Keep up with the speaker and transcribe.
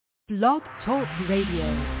Blog Talk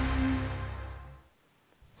Radio.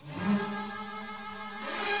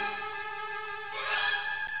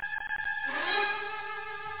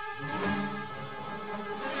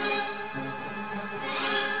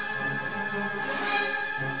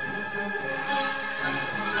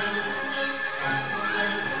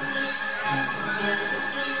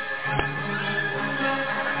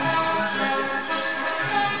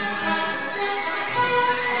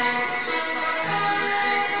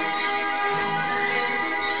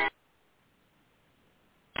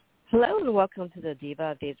 Hello and welcome to the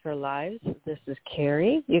Diva of Days for Lives. This is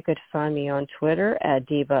Carrie. You could find me on Twitter at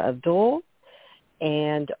Diva of DOOL.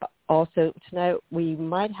 And also tonight we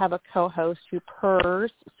might have a co-host who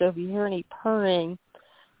purrs. So if you hear any purring,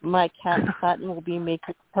 my cat Sutton will be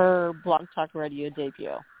making her Blogtalkradio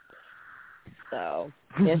debut. So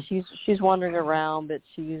yeah, she's wandering around, but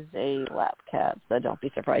she's a lap cat, so don't be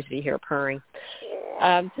surprised if you hear purring.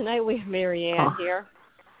 Tonight we have Marianne here.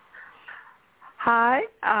 Hi.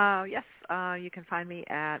 Yes, you can find me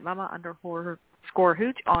at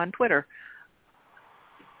mama_hooch on Twitter.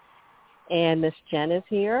 And Miss Jen is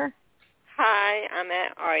here. Hi, I'm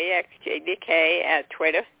at REXJDK at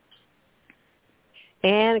Twitter.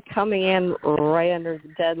 And coming in right under the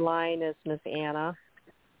deadline is Miss Anna.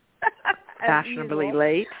 Fashionably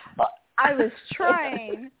late. I was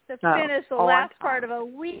trying to finish the last part of a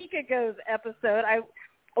week ago's episode.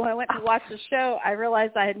 When I went to watch the show, I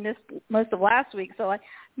realized I had missed most of last week, so I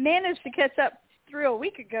managed to catch up through a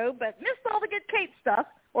week ago, but missed all the good Kate stuff,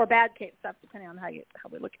 or bad Kate stuff, depending on how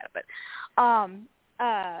we look at it.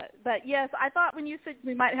 But yes, I thought when you said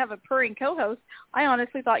we might have a purring co-host, I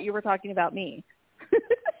honestly thought you were talking about me.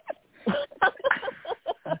 No.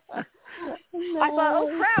 I thought, oh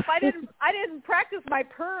crap, I didn't practice my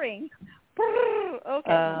purring.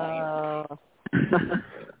 Okay.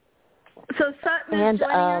 So Sutton is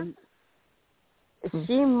joining us?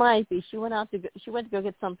 She might be. She went to go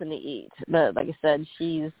get something to eat. But like I said,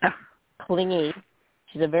 she's clingy.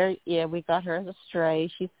 She's we got her as a stray.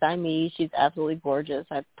 She's Siamese. She's absolutely gorgeous.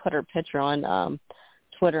 I put her picture on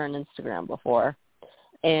Twitter and Instagram before.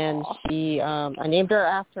 And I named her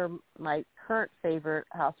after my current favorite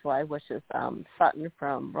housewife, which is Sutton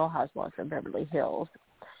from Real Housewives of Beverly Hills.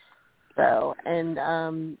 So,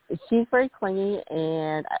 and she's very clingy,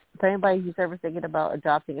 and for anybody who's ever thinking about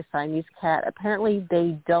adopting a Siamese cat, apparently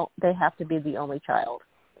they have to be the only child.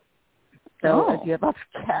 So if you have a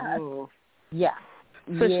cat, yeah.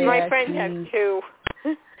 So my friend has two.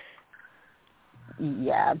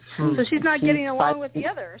 Yeah. So she's not getting along with the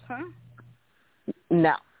others, huh?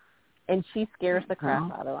 No. And she scares the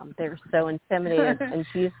crap out of them. They're so intimidated, and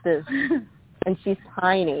and she's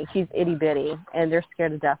tiny. She's itty bitty, and they're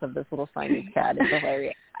scared to death of this little Siamese cat. It's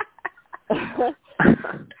hilarious.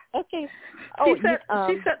 Okay. She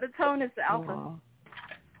set the tone as the alpha.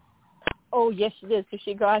 Oh yes, she did. So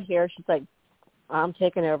she got here. She's like, "I'm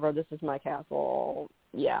taking over. This is my castle."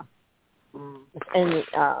 Yeah. And you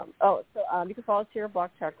can follow us here at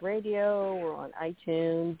Blogtalkradio. We're on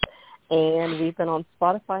iTunes. And we've been on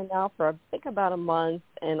Spotify now for, I think, about a month.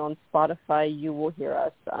 And on Spotify, you will hear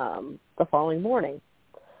us the following morning.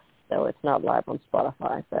 So it's not live on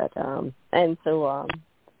Spotify. But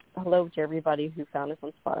hello to everybody who found us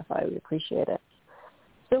on Spotify. We appreciate it.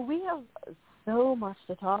 So we have so much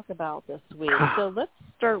to talk about this week. So let's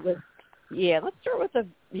start with the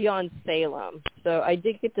Beyond Salem. So I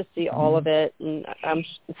did get to see all of it, and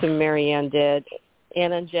so Marianne did.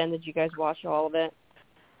 Anna and Jen, did you guys watch all of it?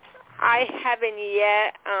 I haven't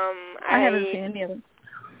yet. I haven't seen any of them.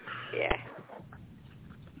 Yeah.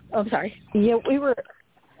 Oh, I'm sorry. Yeah, we were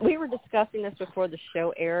discussing this before the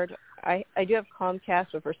show aired. I do have Comcast,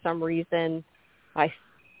 but for some reason,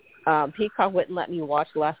 Peacock wouldn't let me watch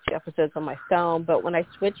the last two episodes on my phone. But when I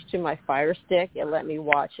switched to my Fire Stick, it let me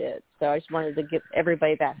watch it. So I just wanted to give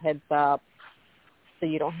everybody that heads up, so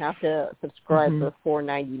you don't have to subscribe for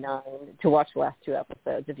 $4.99 to watch the last two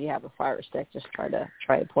episodes. If you have a Fire Stick, just try to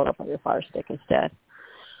pull it up on your Fire Stick instead.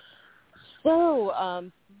 So, I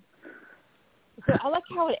like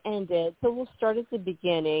how it ended. So we'll start at the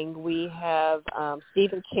beginning. We have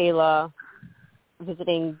Steve and Kayla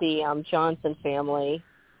visiting the Johnson family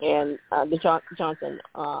and the Johnson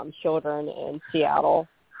children in Seattle.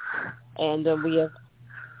 And then we have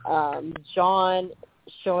John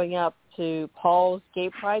showing up to Paul's gay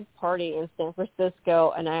pride party in San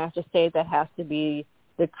Francisco, and I have to say that has to be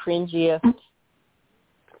the cringiest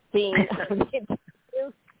scene of the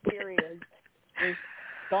entire experience. Is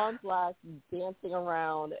Don Black dancing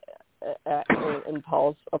around in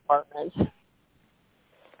Paul's apartment.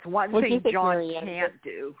 One thing John can't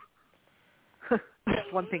do.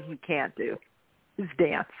 One thing he can't do. his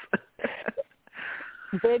dance.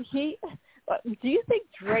 Did he? Do you think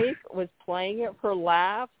Drake was playing it for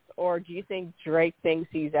laughs, or do you think Drake thinks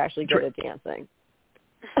he's actually good at dancing?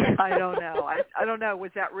 I don't know. I don't know.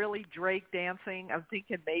 Was that really Drake dancing? I'm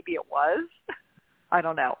thinking maybe it was. I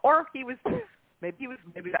don't know. Or maybe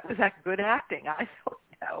that was that good acting. I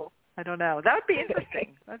don't know. That would be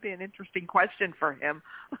interesting. That'd be an interesting question for him.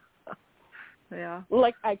 Yeah.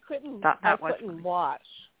 Like I couldn't watch.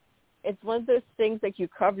 It's one of those things like you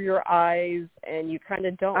cover your eyes and you kind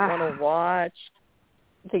of don't want to watch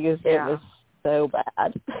because it was so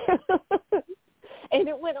bad. And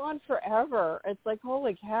it went on forever. It's like,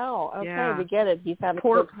 holy cow. Okay, we get it. He's having a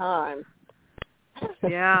good time.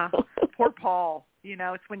 Yeah. Poor Paul. You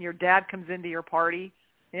know, it's when your dad comes into your party,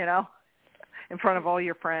 you know, in front of all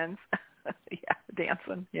your friends.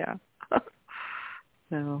 Dancing. Yeah.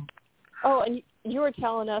 So. Oh, and you were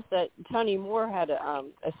telling us that Tony Moore had a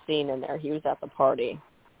scene in there. He was at the party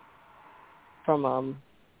from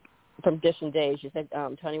Dish and Days. You said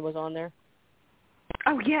Tony was on there?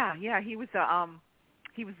 Oh, yeah. He was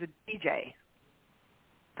the DJ.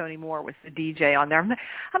 Tony Moore was the DJ on there.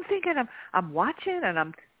 I'm thinking, I'm watching and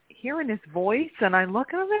I'm hearing his voice, and I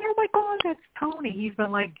look and I'm like, oh my God, that's Tony. He's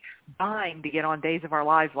been like dying to get on Days of Our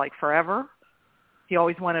Lives like forever. He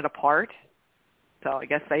always wanted a part. So I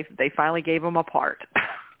guess they finally gave him a part.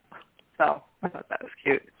 So I thought that was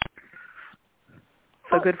cute.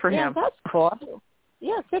 So good for him. Yeah, that's cool.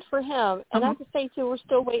 Yeah, good for him. And I have to say, too, we're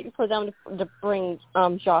still waiting for them to bring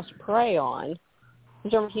Josh Prey on.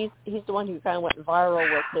 Remember, he's the one who kind of went viral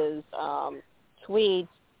with his tweets.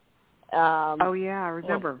 Oh, yeah, I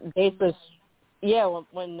remember. When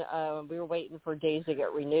we were waiting for Days to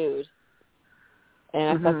get renewed.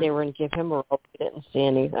 And I thought they were going to give him a role. We didn't see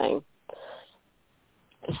anything.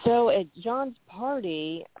 So at John's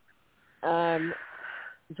party, John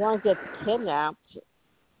gets kidnapped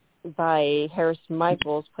by Harris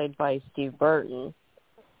Michaels, played by Steve Burton.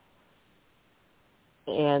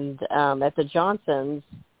 And at the Johnsons,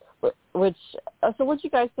 so what do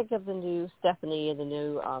you guys think of the new Stephanie and the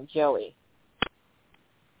new Joey?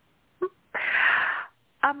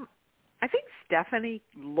 I think Stephanie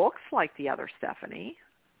looks like the other Stephanie,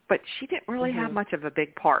 but she didn't really have much of a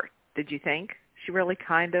big part, did you think? She really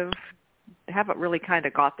haven't really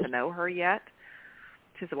got to know her yet.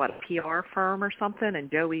 She's a PR firm or something, and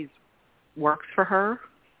Joey's works for her.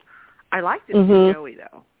 I liked it to Joey,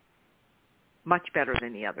 though. Much better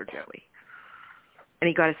than the other Joey. And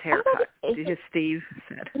he got his hair cut. Steve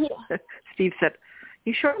said. Yeah. Steve said,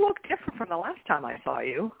 you sure look different from the last time I saw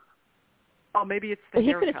you. Oh, maybe it's the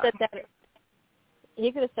haircut.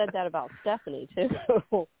 He could have said that about Stephanie, too.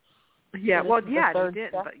 Yeah, well, he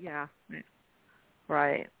did, but yeah.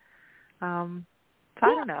 Right. I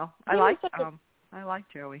don't know. I like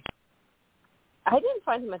Joey. I didn't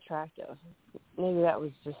find him attractive. Maybe that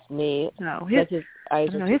was just me. No, he's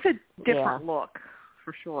a different look,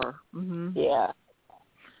 for sure. Mm-hmm. Yeah.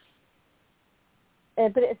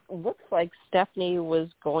 But it looks like Stephanie was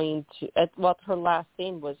going to, her last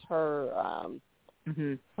scene was her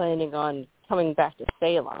planning on coming back to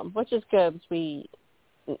Salem, which is good because we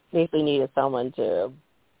basically needed someone to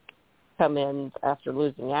come in after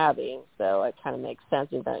losing Abby, so it kind of makes sense.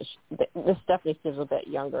 This Stephanie seems a bit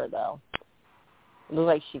younger, though. It looks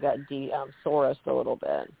like she got Soros a little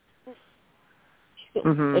bit.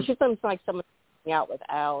 She seems like someone who hang out with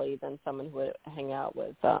Allie than someone who would hang out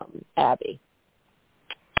with Abby.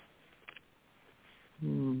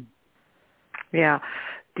 Yeah.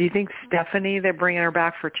 Do you think Stephanie, they're bringing her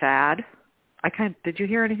back for Chad? Did you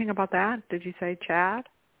hear anything about that? Did you say Chad?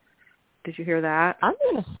 Did you hear that? I'm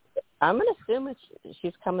gonna assume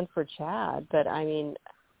she's coming for Chad, but I mean,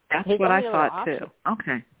 that's what I thought too.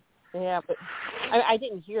 Okay. Yeah, but I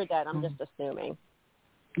didn't hear that. I'm just assuming.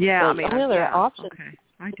 Yeah, but I mean, another option. Okay,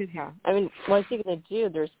 I did hear. I mean, what's he gonna do?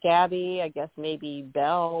 There's Gabby. I guess maybe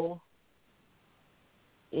Belle.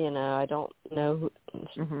 I don't know.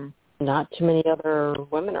 Not too many other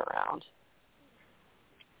women around.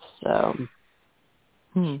 So.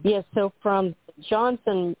 Yeah. So from the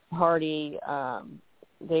Johnson party.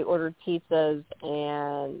 They ordered pizzas,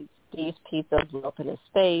 and these pizzas blew up in his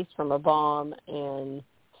face from a bomb, and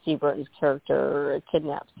Steve Burton's character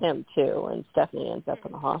kidnaps him, too, and Stephanie ends up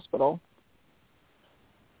in the hospital.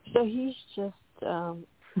 So he's just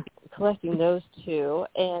collecting those two,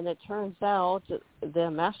 and it turns out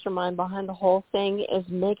the mastermind behind the whole thing is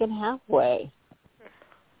Megan Hathaway.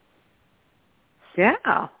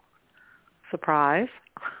 Yeah. Surprise.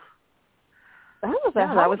 That was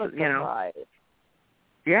a surprise.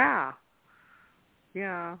 Yeah.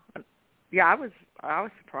 Yeah. Yeah, I was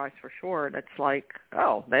surprised for sure. And it's like,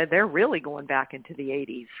 oh, they're really going back into the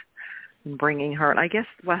 80s and bringing her. And I guess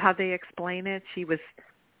how they explain it, she was,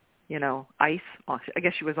 ice. I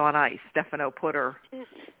guess she was on ice. Stefano put her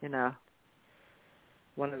in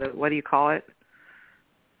one of the, what do you call it?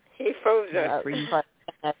 He froze her.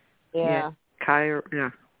 Yeah.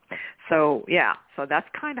 Yeah. So that's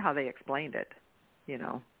kind of how they explained it,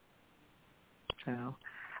 So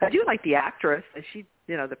I do like the actress. She,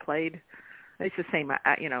 that played. It's the same.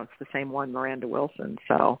 It's the same one, Miranda Wilson.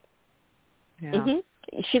 So. Yeah.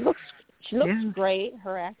 Mm-hmm. She looks great.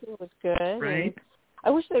 Her acting was good. Right. And I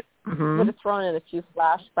wish they would have thrown in a few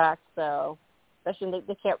flashbacks, though. Especially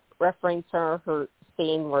they kept referring to her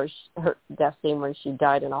scene her death scene when she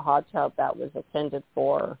died in a hot tub that was intended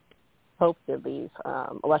for Hope to leave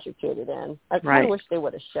electrocuted in. I kind of wish they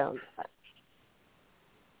would have shown that.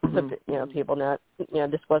 So that, people know,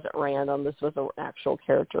 this wasn't random. This was an actual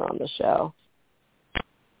character on the show.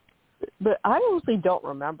 But I honestly don't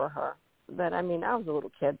remember her. But I mean, I was a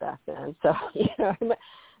little kid back then, so you know what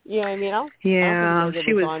I mean.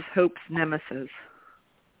 She was Hope's nemesis.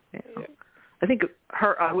 Yeah. I think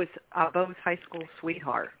her was Bo's high school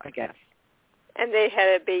sweetheart, I guess. And they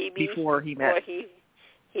had a baby before he met. He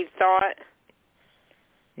thought.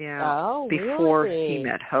 Yeah. Oh, before really? he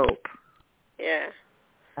met Hope. Yeah.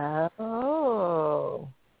 Oh.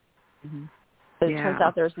 But it turns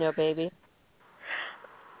out there's no baby.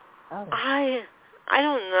 Oh. I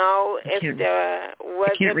don't know if there was a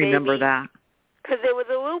baby. I can't remember that. Because there was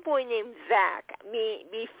a little boy named Zach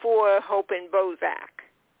before Hope and Bo Zach.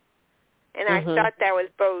 And I thought that was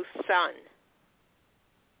Bo's son.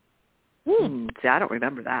 See, I don't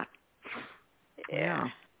remember that. Yeah.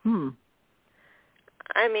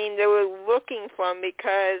 I mean, they were looking for him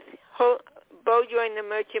because Bo joined the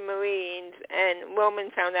Merchant Marines and Roman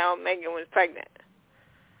found out Megan was pregnant.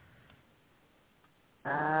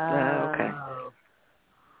 Okay.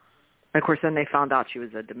 Of course, then they found out she was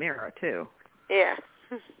a Demira, too. Yeah.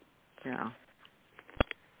 Yeah.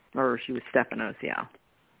 Or she was Stefano's, yeah.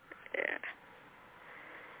 Yeah.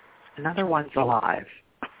 Another one's alive.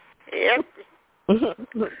 Yep.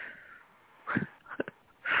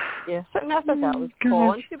 Yeah, so I thought that was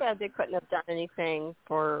cool. And too bad they couldn't have done anything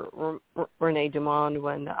for Renee Dumond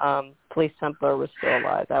when Police Templar was still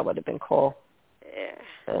alive. That would have been cool. Yeah.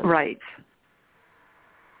 Right.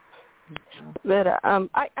 But I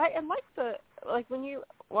like when you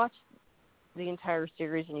watch the entire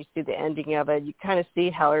series and you see the ending of it, you kind of see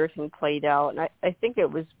how everything played out, and I think it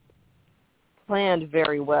was planned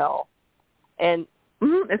very well, and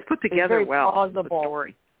it's put together well. Plausible. The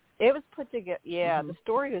story. It was put together. Yeah, the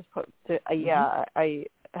story was put. I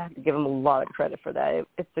have to give them a lot of credit for that.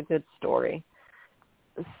 It's a good story.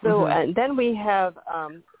 So, and then we have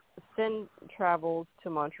Sin travels to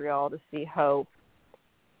Montreal to see Hope,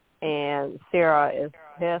 and Sarah is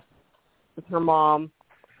pissed with her mom,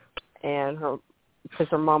 and because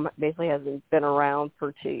her mom basically hasn't been around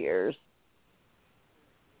for 2 years,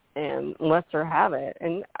 and lets her have it.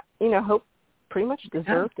 And Hope pretty much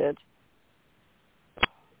deserved it.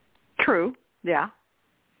 True. Yeah.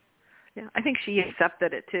 Yeah. I think she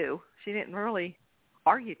accepted it too. She didn't really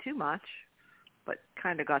argue too much, but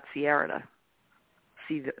kind of got Sierra to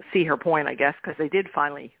see her point, I guess, because they did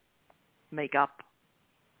finally make up.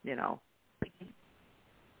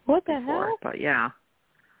 What the hell? But yeah.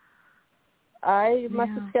 I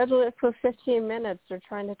must have scheduled it for 15 minutes. They're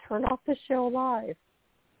trying to turn off the show live.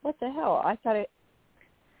 What the hell? I thought it.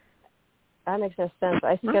 That makes no sense.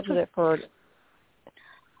 I scheduled it for.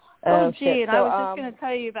 Oh, gee, and I was just going to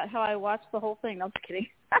tell you about how I watched the whole thing. No, I'm just kidding.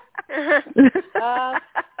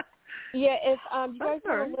 Yeah, if you guys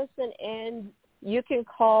want to listen in, you can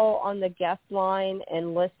call on the guest line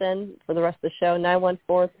and listen for the rest of the show,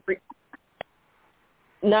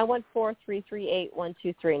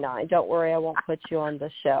 914-338-1239. Don't worry, I won't put you on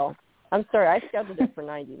the show. I'm sorry, I scheduled it for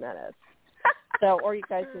 90 minutes. So, or you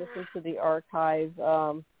guys can listen to the archive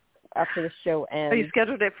after the show ends. Oh, you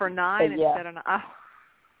scheduled it for 9 instead of 9. Oh.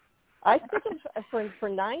 I scheduled for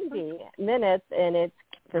 90 minutes, and it's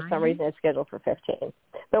for some reason it's scheduled for 15.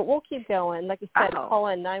 But we'll keep going. Like I said, call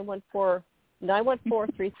in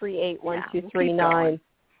 914-338-1239.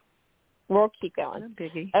 We'll keep going. No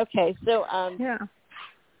biggie. Okay, so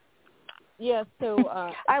so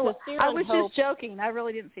I was just joking. I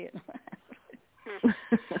really didn't see it.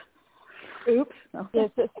 Oops. Yeah,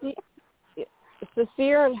 so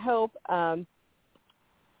Sierra and Hope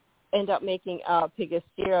end up making up because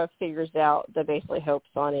Sierra figures out that basically Hope's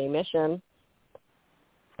on a mission.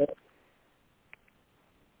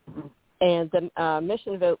 And the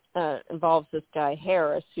mission involves this guy,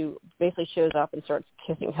 Harris, who basically shows up and starts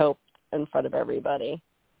kissing Hope in front of everybody.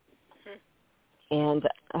 And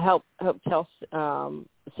Hope tells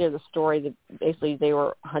Sarah the story that basically they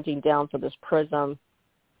were hunting down for this prism,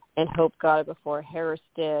 and Hope got it before Harris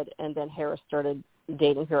did, and then Harris started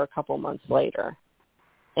dating her a couple months later.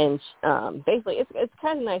 And basically, it's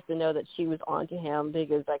kind of nice to know that she was onto him,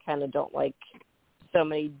 because I kind of don't like so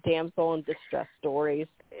many damsel in distress stories.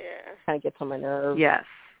 Yeah. Kind of gets on my nerves. Yes.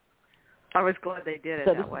 I was glad they did it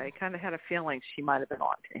that way. Kind of had a feeling she might have been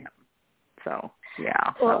onto him. So,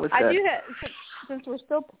 yeah. Well, that was I good. do have, since we're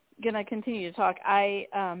still going to continue to talk, I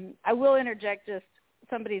will interject just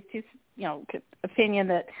somebody's opinion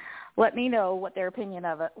that let me know what their opinion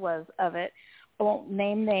of it was of it. I won't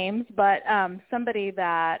name names, but somebody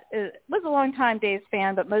that was a long-time Days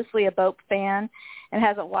fan, but mostly a Bope fan, and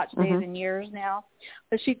hasn't watched Days in years now.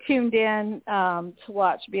 But she tuned in to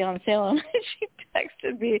watch Beyond Salem, and she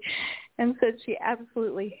texted me and said she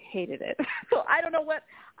absolutely hated it. So I don't know what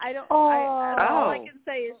all I can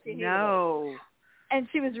say is she hated it. And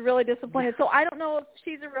she was really disappointed. So I don't know if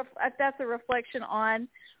if that's a reflection on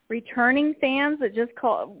returning fans that just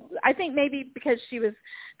call. I think maybe because she was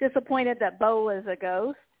disappointed that Bo was a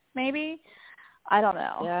ghost. Maybe, I don't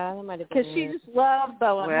know. Yeah, that might have been because she just loved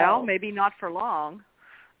Bo. Well, maybe not for long.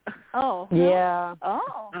 Oh. Yeah.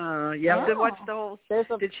 Oh. You have to watch the whole.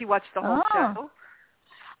 Did she watch the whole show?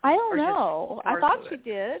 I don't know. I thought she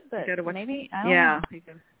did, but maybe I don't know.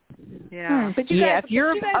 Yeah. But you guys,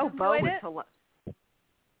 Bo was hilarious.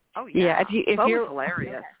 Oh yeah. If Bo you're was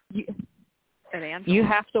hilarious. You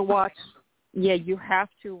have to watch. Yeah, you have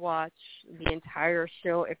to watch the entire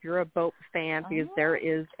show if you're a Bope fan, because there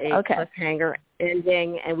is a cliffhanger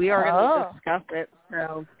ending, and we are going to discuss it.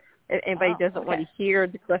 So if anybody doesn't want to hear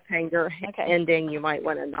the cliffhanger ending, you might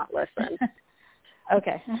want to not listen.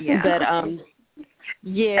 Okay. Yeah. But and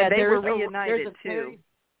they were reunited too.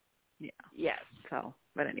 Yes. So,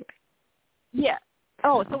 but anyway. Yeah.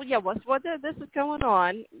 Oh, so yeah, what this is going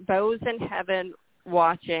on. Bo's in heaven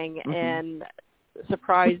watching, and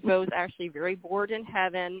surprise, Bo's actually very bored in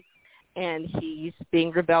heaven, and he's being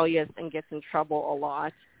rebellious and gets in trouble a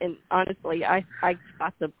lot. And honestly, I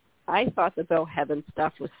thought the Bo heaven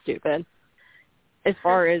stuff was stupid. As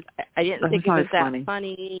far as I didn't think it was that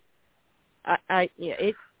funny. I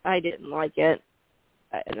didn't like it.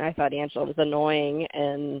 And I thought Angela was annoying,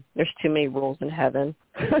 and there's too many rules in heaven.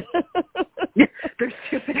 There's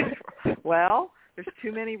too many. Well, there's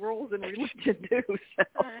too many rules in religion too. So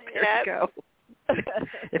there you go.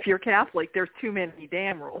 If you're Catholic, there's too many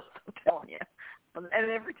damn rules. I'm telling you.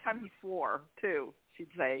 And every time he swore too, she'd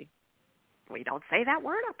say, "We don't say that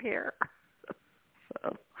word up here."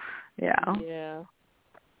 So, yeah. Yeah.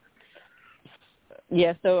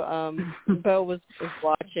 Yeah, so Bo was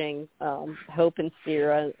watching Hope and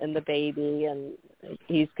Sarah and the baby, and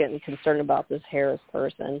he's getting concerned about this Harris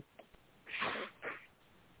person.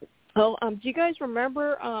 Oh, do you guys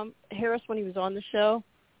remember Harris when he was on the show?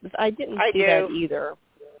 I didn't see that either.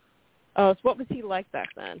 Oh, so what was he like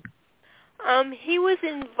back then? He was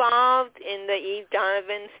involved in the Eve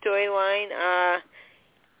Donovan storyline.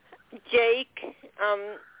 Jake,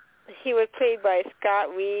 he was played by Scott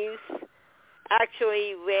Reeves,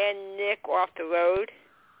 actually ran Nick off the road.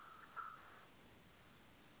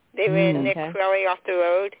 They ran Nick Crowley off the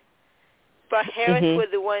road. But Harris was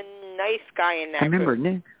the one nice guy in that group. I remember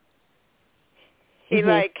Nick. He,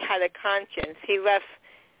 had a conscience. He left.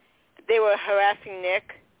 They were harassing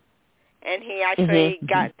Nick, and he actually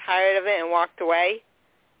got tired of it and walked away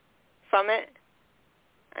from it.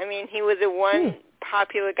 I mean, he was the one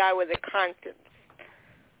popular guy with a conscience.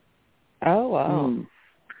 Oh, wow.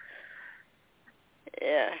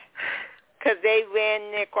 Yeah. Because they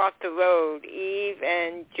ran Nick off the road, Eve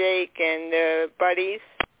and Jake and the buddies.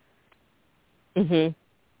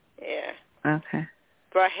 Yeah. Okay.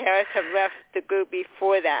 But Harris had left the group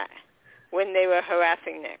before that when they were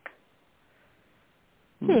harassing Nick.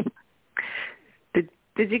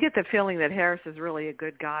 Did you get the feeling that Harris is really a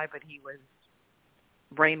good guy, but he was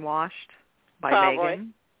brainwashed by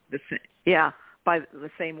Megan? By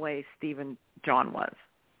the same way Steve and John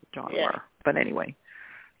were. But anyway,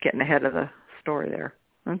 getting ahead of the story there.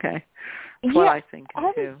 Okay. That's what I think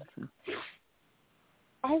too.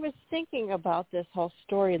 I was thinking about this whole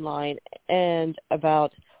storyline and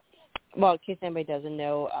about, well, in case anybody doesn't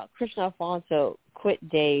know, Krishna Alfonso quit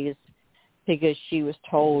Days because she was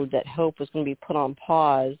told that Hope was going to be put on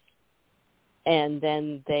pause, and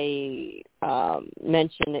then they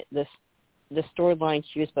mentioned the storyline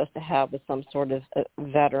she was supposed to have was some sort of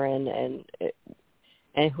veteran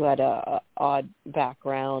and who had a odd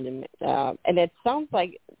background, and it sounds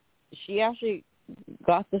like she actually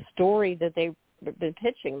got the story that they've been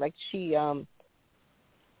pitching. Like she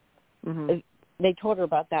they told her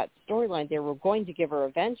about that storyline. They were going to give her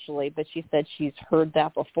eventually, but she said she's heard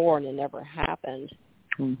that before and it never happened.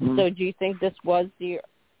 Mm-hmm. So do you think this was the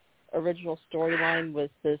original storyline? Was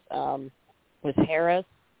this was Harris?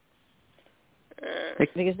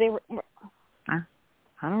 Because they were.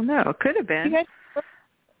 I don't know. It could have been.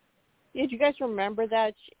 Did you guys remember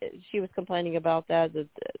that she was complaining about that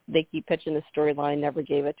they keep pitching the storyline, never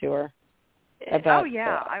gave it to her?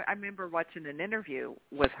 I remember watching an interview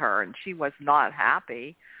with her, and she was not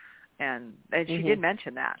happy, and she did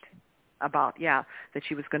mention that about that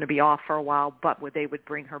she was going to be off for a while, but they would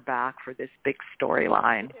bring her back for this big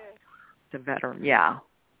storyline. The veteran,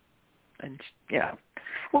 and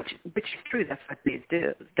but it's true. That's what these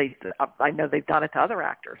do. I know they've done it to other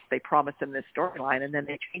actors. They promise them this storyline, and then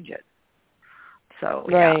they change it. So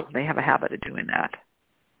they have a habit of doing that.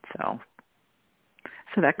 So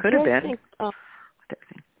that could have been.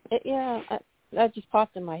 That just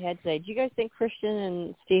popped in my head today. Do you guys think Christian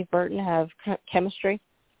and Steve Burton have chemistry?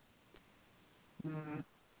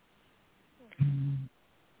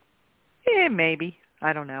 Yeah, maybe.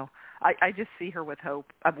 I don't know. I just see her with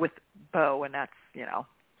Beau, and that's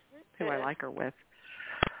who I like her with.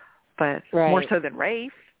 But more so than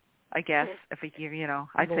Rafe, I guess. If I'd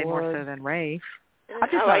say more so than Rafe.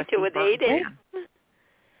 I liked it with Aiden.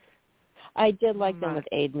 I did like them with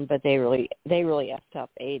Aiden, but they really effed up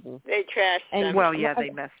Aiden. They trashed him. Well,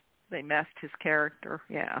 they messed his character.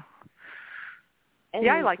 Yeah. And,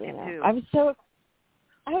 I liked him too.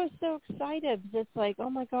 I was so excited because it's like, oh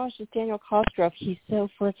my gosh, it's Daniel Kostroff. He's so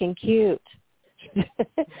freaking cute. You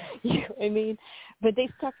know what I mean? But they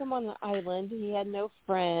stuck him on the island. He had no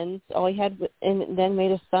friends. All he had, and then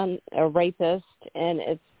made his son a rapist. And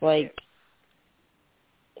it's like,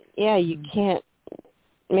 you can't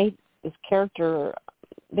make this character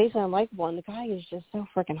based on unlikable. And the guy is just so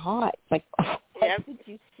freaking hot. It's like, why did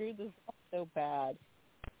you screw this up so bad?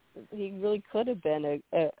 He really could have been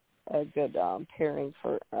a good pairing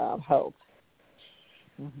for Hope.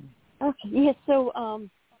 Mm-hmm. Okay, so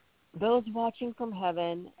Belle's watching from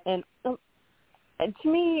heaven, and to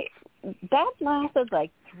me, that lasted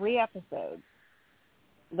like 3 episodes,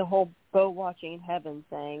 the whole Beau watching heaven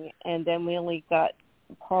thing, and then we only got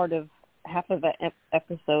half of an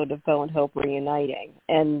episode of Beau and Hope reuniting,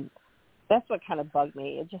 and that's what kind of bugged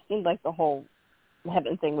me. It just seemed like the whole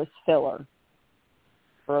heaven thing was filler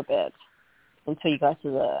for a bit until you got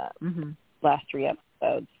to the last 3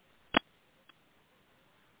 episodes.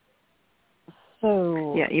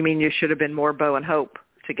 So you mean you should have been more Beau and Hope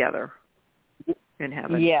together in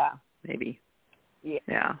heaven? Yeah, maybe.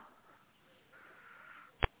 Yeah.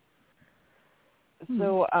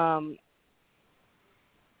 So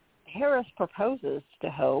Harris proposes to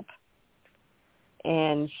Hope,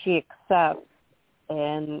 and she accepts,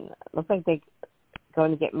 and looks like they're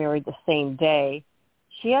going to get married the same day.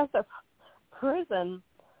 She has a prism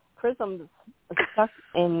stuck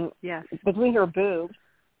in between her boobs.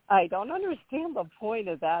 I don't understand the point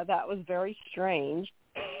of that. That was very strange.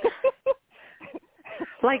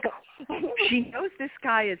 Like, she knows this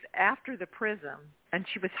guy is after the prism, and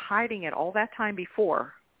she was hiding it all that time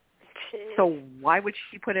before. So why would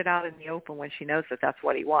she put it out in the open when she knows that that's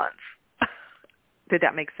what he wants? Did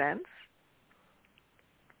that make sense?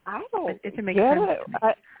 I don't it didn't make sense to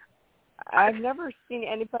me. I've never seen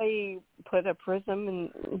anybody put a prism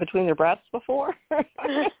in between their breasts before.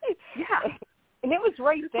 And it was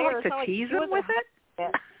right there. Like to tease him with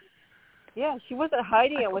it? Yeah, she wasn't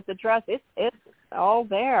hiding it with the dress. It's all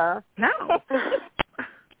there. No.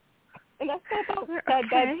 And that's not that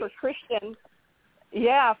bad for Christian.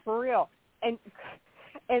 Yeah, for real. And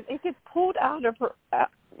it gets pulled out of her,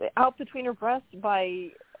 out between her breasts by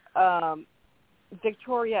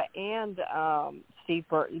Victoria and Steve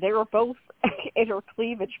Burton. They were both at her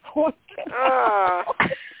cleavage point.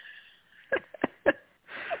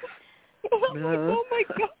 Oh my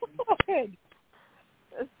God.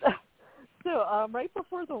 So right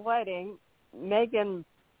before the wedding, Megan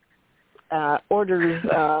orders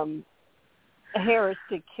Harris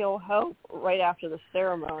to kill Hope right after the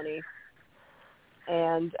ceremony.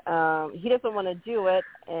 And he doesn't want to do it.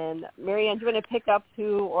 And Marianne, do you want to pick up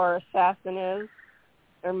who our assassin is?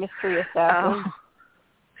 Or mystery assassin?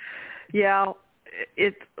 Yeah,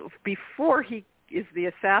 it's before he is the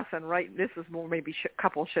assassin, right? This is more maybe a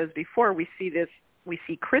couple shows before we see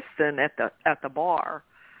Kristen at the bar.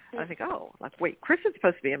 I think, wait, Kristen's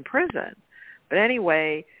supposed to be in prison. But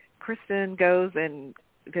anyway, Kristen goes and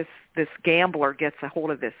this gambler gets a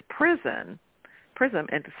hold of this prism,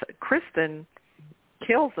 and Kristen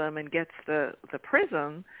kills him and gets the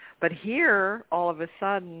prism. But here, all of a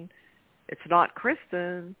sudden, it's not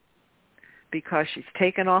Kristen, because she's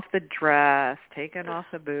taken off the dress, taken off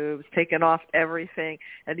the boobs, taken off everything,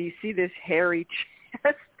 and you see this hairy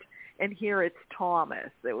chest, and here it's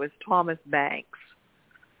Thomas. It was Thomas Banks.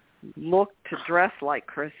 Looked to dress like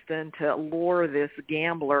Kristen to lure this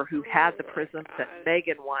gambler who had the prism that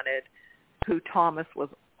Megan wanted, who Thomas was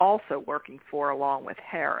also working for along with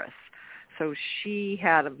Harris. So she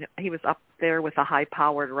had him, he was up there with a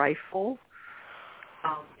high-powered rifle,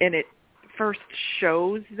 and it first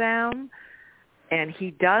shows them, and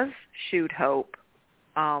he does shoot Hope,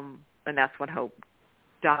 and that's when Hope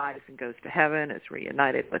dies and goes to heaven, is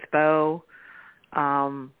reunited with Beau,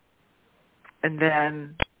 and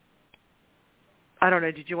then, I don't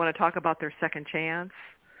know, did you want to talk about their second chance?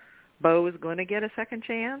 Beau was going to get a second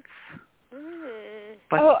chance?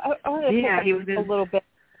 But, I want to yeah, he was a little bit.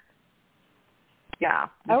 Yeah.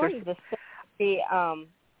 I wanted to say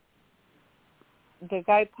the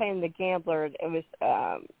guy playing the gambler, it was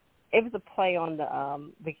a play on the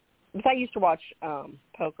because I used to watch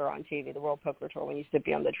poker on TV, the World Poker Tour, when it used to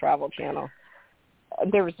be on the Travel Channel.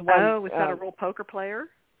 There was one. Oh, was that a real poker player?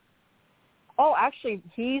 Oh, actually,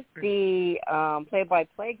 he's the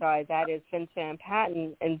play-by-play guy. That is Vince Van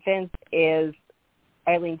Patten, and Vince is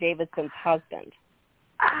Eileen Davidson's husband.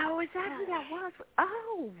 Oh, is that who that was?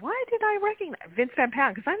 Oh, why did I recognize Vince Van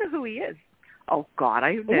Patten? Because I know who he is. Oh God,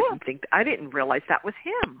 I didn't realize that was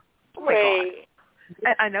him. Oh my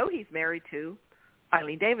God. I know he's married to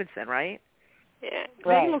Eileen Davidson, right? Yeah,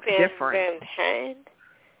 right. He looks different. Van Patten.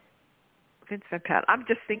 Vince Van Patten. I'm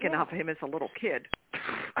just thinking of him as a little kid.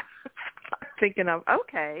 Thinking of,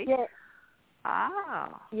 okay. Yeah.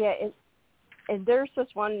 Ah. Yeah, and there's this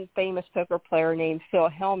one famous poker player named Phil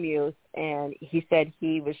Hellmuth, and he said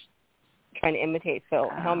he was trying to imitate Phil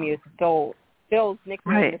Hellmuth. Phil's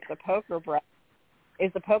nickname is the Poker Brat.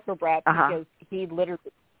 Because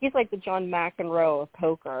he's like the John McEnroe of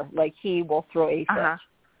poker. Like, he will throw a fish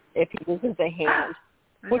if he loses a hand.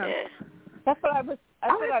 That's what I was.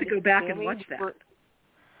 I'll have to go back and watch that.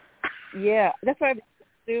 Yeah, that's what I was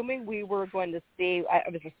assuming we were going to see. I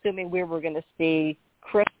was assuming we were going to see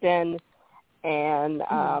Kristen and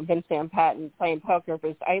Vince Van Patten playing poker,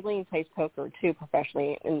 because Eileen plays poker too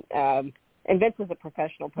professionally, and Vince is a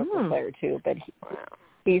professional poker player too, but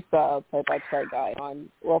he's the play-by-play guy on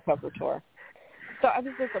World Poker Tour. So I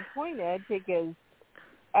was disappointed because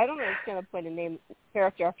I don't understand the point of naming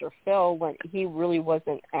character after Phil when he really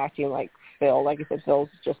wasn't acting like Phil. Like I said, Phil's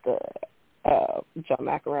just a John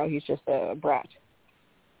McEnroe. He's just a brat,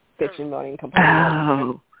 bitching, moaning, complaining.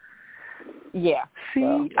 Oh. Yeah. See,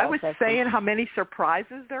 so, I was saying how many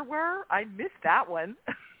surprises there were. I missed that one.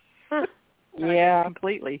 Yeah.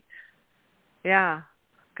 Completely. Yeah,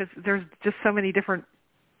 because there's just so many different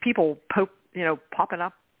people, popping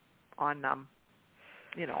up on, on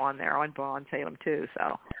there on Beyond Salem too.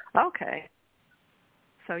 So, okay.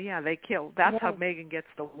 So yeah, they killed. That's how Megan gets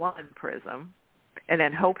the one prism, and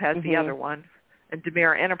then Hope has the other one, and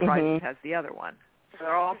Demira Enterprises has the other one. So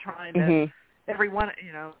they're all trying to, everyone, is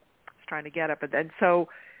trying to get it. But then so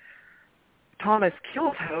Thomas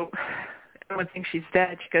kills Hope. Everyone thinks she's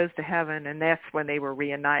dead. She goes to heaven, and that's when they were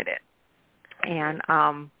reunited. And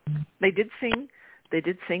they did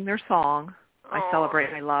sing their song, I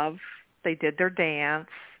Celebrate My Love. They did their dance,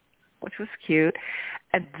 which was cute.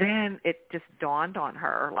 And then it just dawned on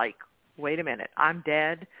her, like, wait a minute, I'm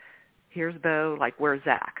dead. Here's Beau. Like, where's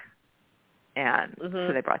Zach? And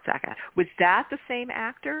so they brought Zach out. Was that the same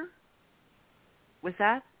actor? Was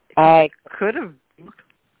that? I could have.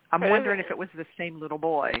 I'm wondering if it was the same little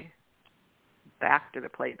boy, the actor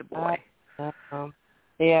that played the boy.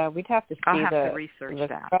 Yeah, we'd have to see. I'll have to research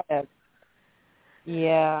that. Credits.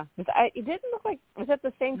 Yeah, it didn't look like. Was that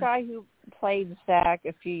the same guy who played Zach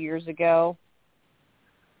a few years ago?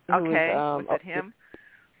 Okay, was it him?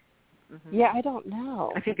 Yeah, I don't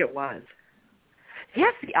know. I think it was. He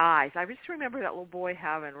has the eyes. I just remember that little boy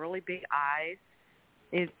having really big eyes.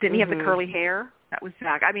 Didn't he have the curly hair? That was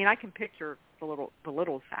Zach. I mean, I can picture the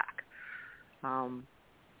little Zach.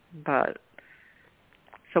 But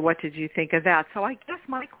so, what did you think of that? So, I guess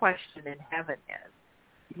my question in heaven is,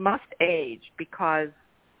 you must age, because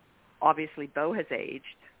obviously Beau has aged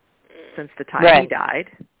since the time he died,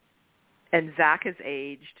 and Zach has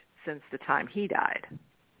aged since the time he died.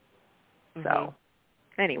 So,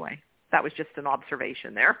 anyway, that was just an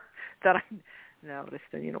observation there that I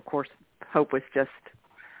noticed. And, of course, Hope was just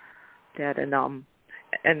dead.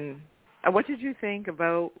 And what did you think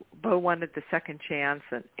about Beau wanted the second chance,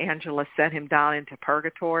 and Angela sent him down into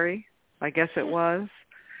purgatory? I guess it was.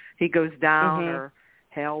 He goes down, or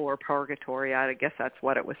hell or purgatory. I guess that's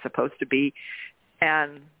what it was supposed to be.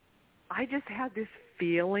 And I just had this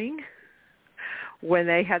feeling when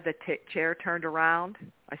they had the chair turned around,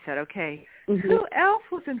 I said, okay, who else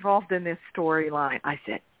was involved in this storyline? I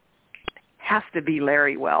said, has to be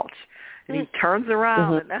Larry Welch. And he turns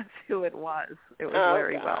around, and that's who it was. It was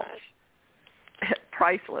Larry Welch.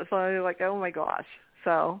 Priceless. I was like, oh, my gosh.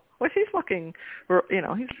 So, well, he's looking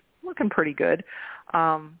pretty good.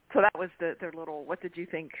 So that was their little, what did you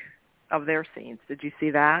think of their scenes? Did you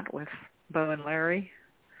see that with Beau and Larry?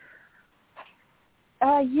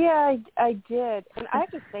 Yeah, I did. And I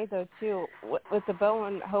have to say, though, too, with the Beau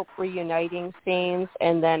and Hope reuniting scenes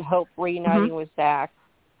and then Hope reuniting with Zach,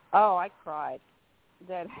 I cried.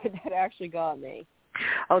 That actually got me.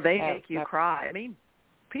 Oh, they make you cry. I mean,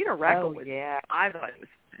 Peter Reckle was, I thought it was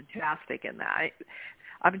fantastic in that.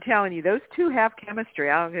 I'm telling you, those two have chemistry.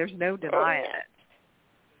 There's no denying it.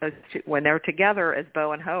 Those two, when they're together as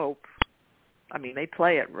Beau and Hope, I mean, they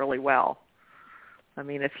play it really well. I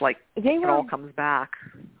mean, it's like it all comes back.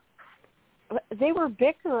 They were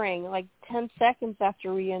bickering like 10 seconds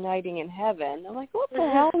after reuniting in heaven. I'm like, what the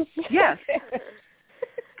hell is this? Yes.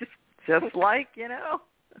 just like, Yeah.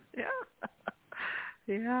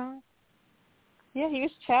 Yeah, he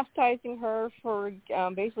was chastising her for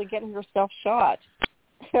basically getting herself shot.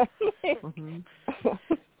 Yeah.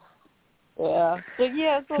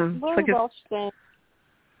 So, the Larry Welch thing,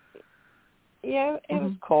 it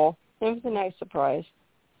was cool. It was a nice surprise.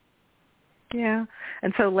 Yeah.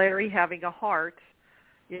 And so Larry having a heart,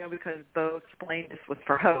 because Beau explained this was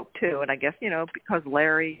for Hope, too. And I guess, because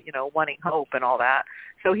Larry, wanting Hope and all that.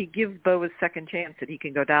 So he gives Beau a second chance that he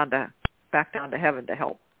can go back down to heaven to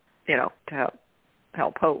help, to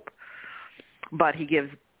help Hope. But he gives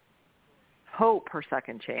Hope her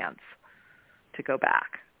second chance to go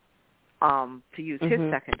back, to use his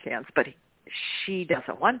second chance. But she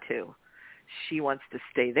doesn't want to. She wants to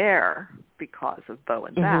stay there because of Beau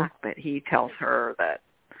and Zach, but he tells her that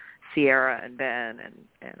Sierra and Ben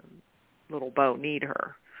and little Beau need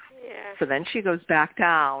her. Yeah. So then she goes back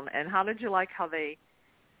down. And how did you like how they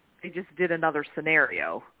just did another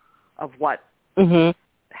scenario of what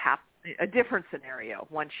happened, a different scenario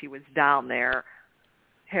when she was down there?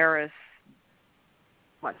 Harris,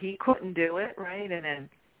 he couldn't do it, right? And then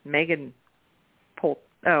Megan pulled,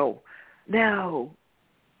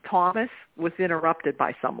 Thomas was interrupted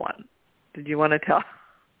by someone. Did you want to tell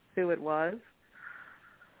who it was?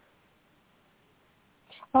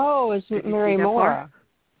 Oh, it's Mary Moore.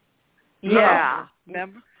 Yeah.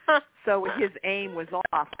 Remember? So his aim was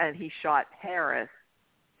off, and he shot Harris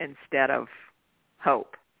instead of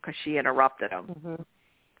Hope because she interrupted him.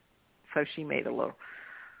 So she made a little.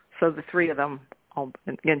 So the three of them,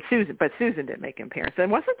 and Susan, but Susan didn't make an appearance.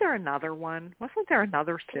 And wasn't there another one? Wasn't there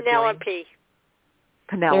another sibling?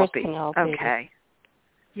 Penelope. Okay.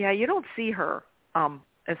 Yeah, you don't see her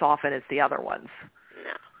as often as the other ones.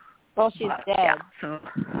 No. Well, she's dead. Yeah, so.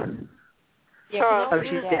 Yeah,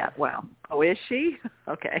 she's dead. Well, is she?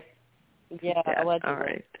 Okay. Yeah, allegedly. All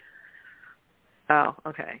right. Oh,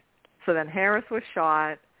 okay. So then Harris was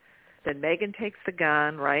shot. Then Megan takes the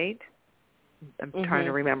gun, right? I'm trying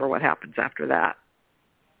to remember what happens after that.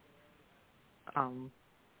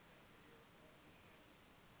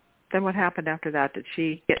 Then what happened after that? Did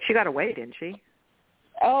she got away, didn't she?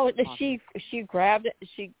 Oh, she grabbed it.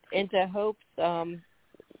 She into Hope's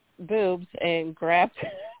boobs and grabbed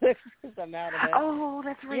them out of it. Oh,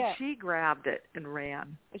 that's right. Yeah. She grabbed it and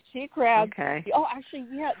ran. She grabbed. Okay. Oh, actually,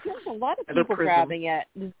 yeah. There's a lot of people grabbing it.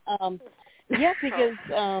 Yeah, because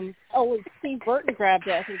Steve Burton grabbed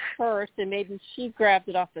it I think first, and maybe she grabbed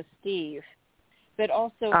it off of Steve, but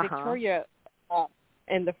also Victoria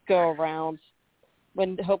in the go around.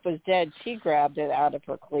 When Hope was dead, she grabbed it out of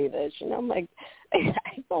her cleavage. And I'm like,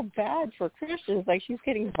 I feel bad for Christians. Like, she's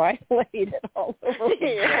getting violated all over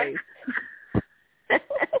the place.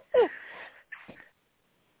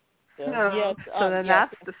 So then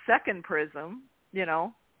that's the second prism,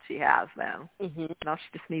 she has then. Now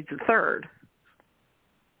she just needs a third.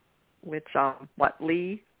 Which,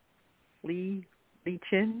 Lee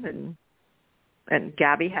Chin and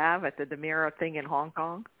Gabby have at the Demira thing in Hong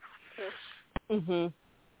Kong?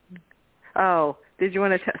 Oh, did you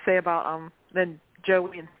want to say about then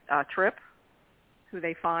Joey and Tripp, who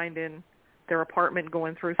they find in their apartment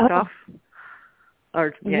going through stuff?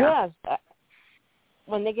 Yes.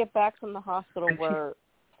 When they get back from the hospital where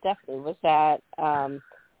Stephanie was at,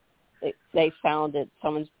 they found that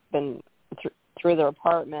someone's been through their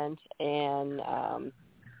apartment, and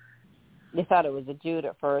they thought it was a dude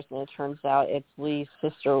at first, and it turns out it's Lee's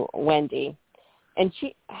sister, Wendy. And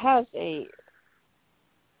she has a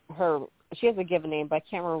given name, but I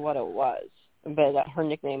can't remember what it was. But her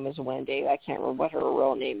nickname is Wendy. I can't remember what her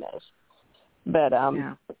real name is. But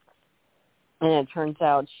And it turns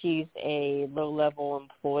out she's a low-level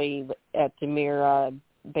employee at DiMansion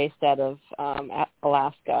based out of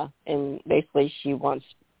Alaska, and basically she wants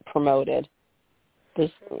promoted.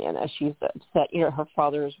 She's upset. Her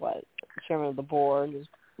father is chairman of the board. His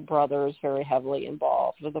brother is very heavily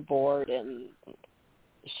involved with the board, and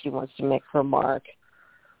she wants to make her mark.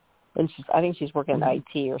 And I think she's working at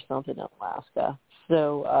IT or something in Alaska.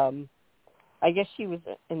 So I guess she was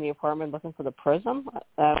in the apartment looking for the prism.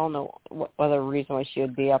 I don't know what other reason why she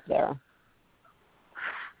would be up there.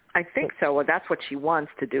 I think so. Well, that's what she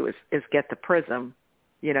wants to do is get the prism,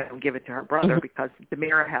 and give it to her brother because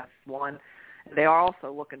DiMansion has one. They are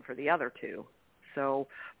also looking for the other two. So,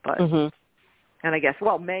 but, and I guess,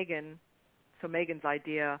 Megan's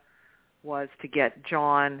idea was to get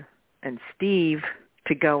John and Steve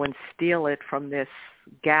to go and steal it from this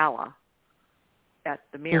gala at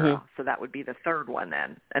DiMansion. So that would be the third one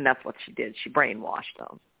then. And that's what she did. She brainwashed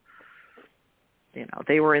them.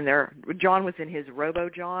 They were in there. John was in his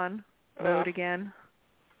Robo-John mode again.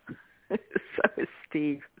 So is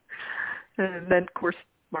Steve. And then, of course,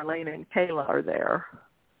 Marlena and Kayla are there.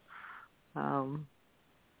 Yeah.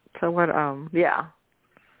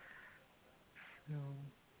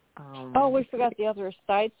 We forgot the other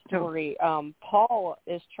side story. Paul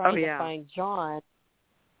is trying to find John,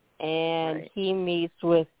 and he meets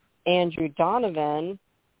with Andrew Donovan,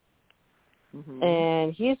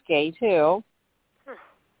 and he's gay too.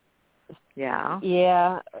 Yeah.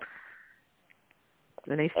 Yeah.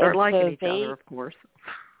 Then they start liking each other, of course.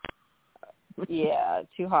 Yeah,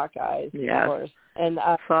 two hot guys, yes. Of course. And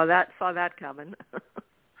saw that coming.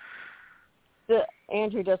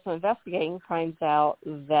 Andrew does some investigating, finds out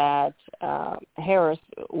that Harris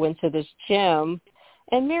went to this gym.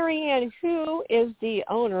 And Marianne, who is the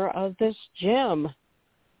owner of this gym?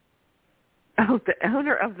 Oh, the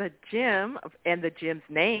owner of the gym, and the gym's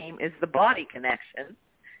name is the Body Connection.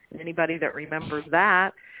 Anybody that remembers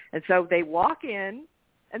that. And so they walk in,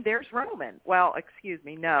 and there's Roman. Well, excuse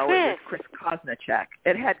me, no, it was Chris Kosnichek.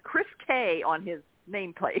 It had Chris K on his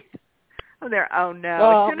nameplate. I'm there, oh, no.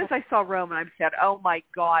 Well, as soon as I saw Roman, I said, oh, my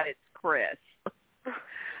God, it's Chris.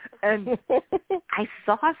 And I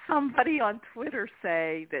saw somebody on Twitter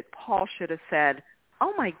say that Paul should have said,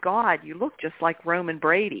 oh, my God, you look just like Roman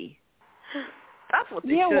Brady. That's what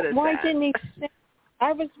they should have said. Why didn't he say?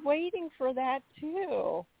 I was waiting for that,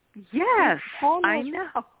 too. Yes, I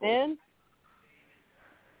know. Then?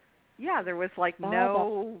 Yeah, there was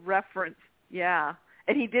no reference. Yeah.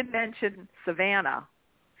 And he did mention Savannah.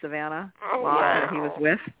 That he was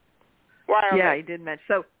with. Wow. Yeah, he did mention.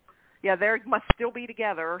 So, yeah, they must still be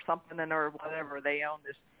together or something, or whatever. They own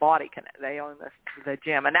this They own the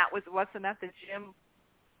gym, and wasn't that the gym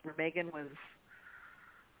where Megan was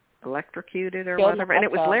electrocuted or whatever? And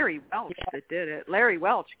it was Larry Welch that did it. Larry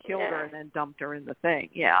Welch killed her and then dumped her in the thing.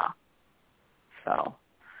 Yeah. So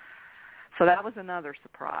that was another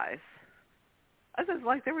surprise.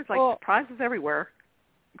 There was surprises everywhere,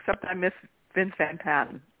 except I miss Vince Van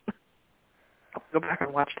Patten. I'll go back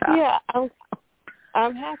and watch that. Yeah,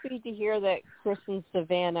 I'm happy to hear that Chris and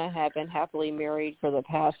Savannah have been happily married for the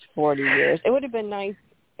past 40 years. It would have been nice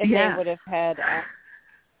if they would have had. I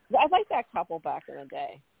like that couple back in the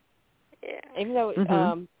day. Yeah. Even though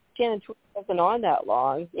Shannon Tweed wasn't on that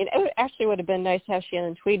long, it actually would have been nice to have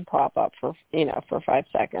Shannon Tweed pop up for 5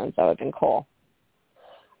 seconds. That would have been cool.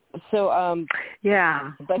 So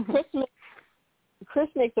but Chris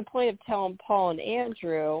makes a point of telling Paul and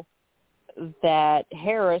Andrew that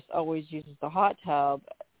Harris always uses the hot tub,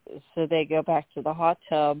 so they go back to the hot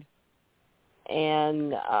tub,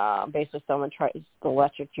 and basically someone tries to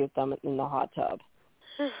electrocute them in the hot tub.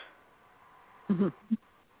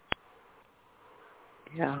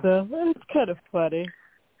 Yeah, so it's kind of funny.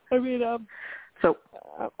 I mean, so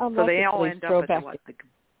they all end up at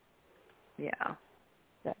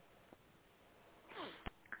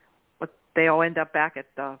they all end up back at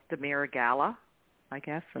the DiMansion Gala, I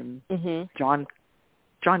guess, and John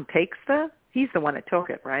takes he's the one that took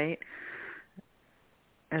it, right?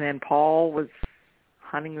 And then Paul was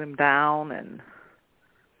hunting them down, and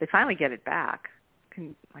they finally get it back.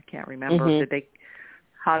 I can't remember.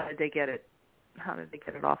 How did they get it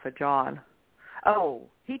off of John? Oh,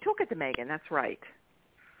 he took it to Megan. That's right.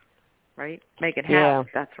 Right? Megan had it.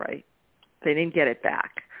 That's right. They didn't get it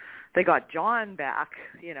back. They got John back,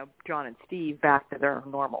 John and Steve back to their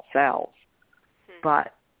normal selves.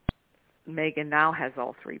 But Megan now has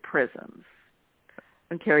all 3 prisms.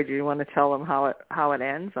 And Carrie, do you want to tell them how it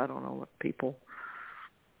ends? I don't know what people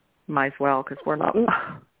might as well, because we're not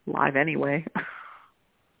live anyway.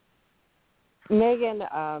 Megan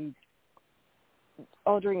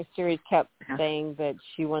all during the series kept saying that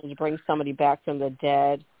she wanted to bring somebody back from the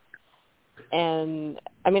dead. And,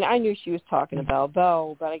 I mean, I knew she was talking about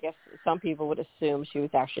Belle, but I guess some people would assume she was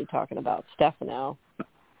actually talking about Stefano.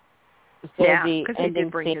 So because he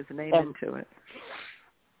did bring his name into it.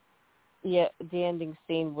 Yeah, the ending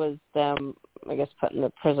scene was them, I guess, putting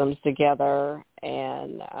the prisms together.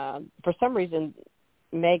 And for some reason,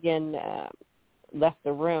 Megan left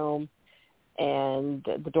the room, and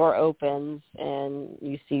the door opens, and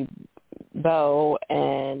you see Beau,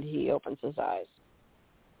 and he opens his eyes.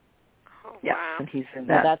 Oh, yeah, wow. and he's in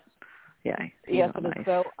that.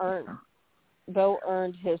 So Beau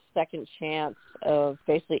earned his second chance of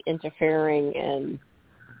basically interfering in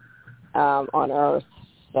on Earth.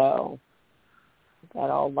 So that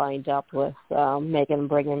all lined up with Megan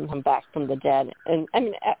bringing him back from the dead. And I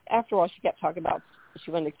mean, after all, she kept talking about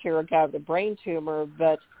she wanted to cure a guy with a brain tumor,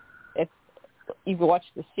 but if you watch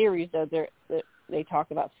the series, though, they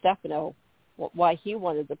talk about Stefano. Why he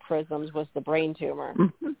wanted the prisms was the brain tumor.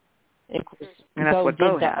 Mm-hmm. And that's what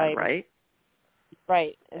Beau had, right?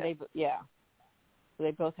 Right. And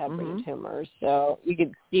they both had brain tumors. So you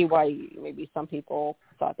could see why maybe some people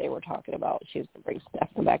thought they were talking about she was going to bring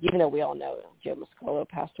Stefano back, even though we all know Joe Muscolo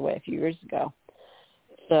passed away a few years ago.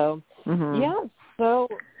 So, so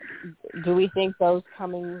do we think Beau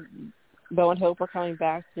and Hope are coming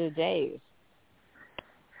back to the Days?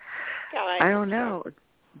 I don't know.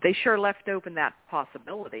 They sure left open that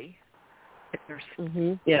possibility. If there's,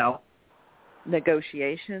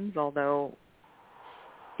 negotiations, although,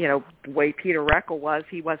 the way Peter Reckle was,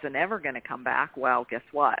 he wasn't ever going to come back. Well, guess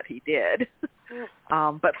what? He did.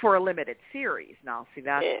 But for a limited series. Now, see,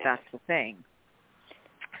 that's the thing.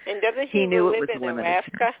 And doesn't he knew it was in limited.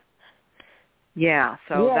 Alaska? Yeah,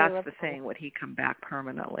 so that's the thing. Would he come back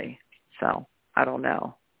permanently? So, I don't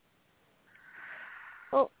know.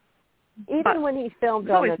 Well, even when he filmed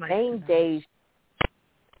on the main Days,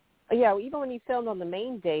 even when he filmed on the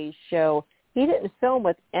main Days show, he didn't film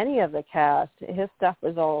with any of the cast. His stuff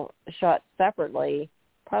was all shot separately,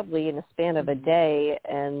 probably in a span of a day,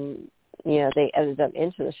 and they edited them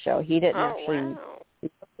into the show. He didn't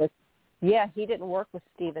he didn't work with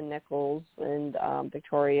Stephen Nichols and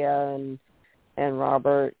Victoria and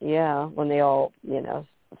Robert. Yeah, when they all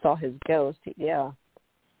saw his ghost. He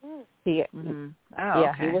he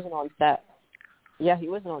wasn't on set. Yeah, he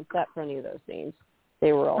wasn't on set for any of those scenes.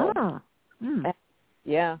 They were all.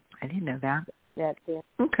 Yeah. I didn't know that.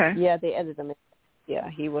 Okay. Yeah, they edited them. Yeah,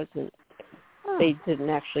 he wasn't. They didn't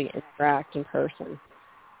actually interact in person.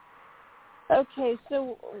 Okay,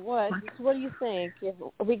 so what do you think? If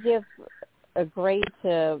we give a grade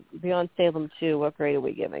to Beyond Salem 2, what grade are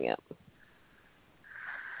we giving it?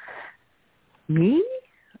 Me?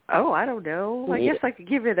 Oh, I don't know. I guess I could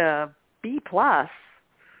give it a B+ or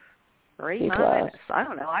A-. I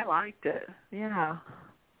don't know. I liked it. Yeah.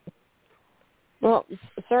 Well,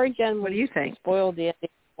 sorry, Jen. What do you think? Spoiled the ending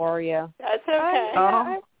for you. That's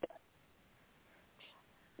okay.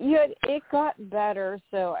 It got better,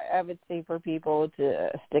 so I would say for people to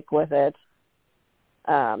stick with it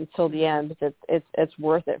till the end, because it's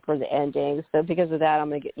worth it for the ending. So because of that, I'm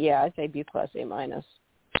gonna get I'd say B+, A-.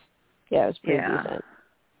 Yeah, it was pretty decent.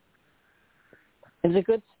 It's a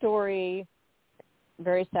good story,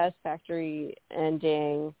 very satisfactory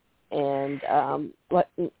ending, and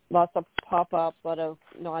lots of pop-ups, a lot of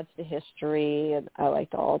nods to history, and I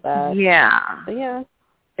liked all that. Yeah. But yeah.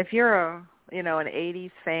 If you're an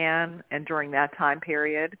 80s fan, and during that time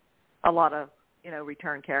period, a lot of,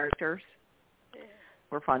 return characters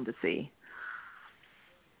were fun to see.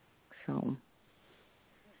 So.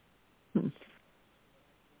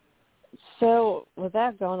 So with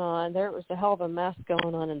that going on, there was a hell of a mess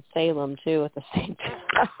going on in Salem, too, at the same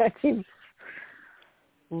time.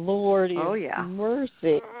 Lordy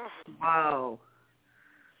mercy. Wow.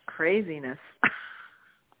 Craziness.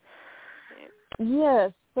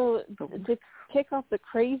 Yes. So to kick off the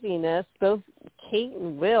craziness, both Kate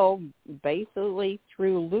and Will basically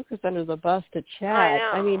threw Lucas under the bus to Chad.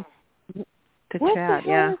 I mean, what the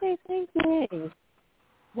hell were they thinking?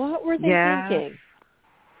 What were they thinking?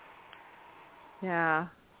 Yeah,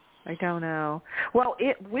 I don't know. Well,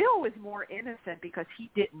 Will was more innocent because he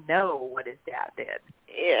didn't know what his dad did.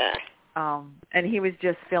 Yeah. And he was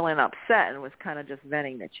just feeling upset and was kind of just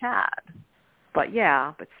venting to Chad. But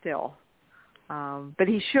still. But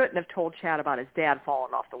he shouldn't have told Chad about his dad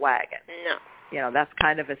falling off the wagon. No. That's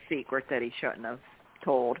kind of a secret that he shouldn't have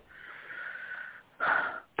told.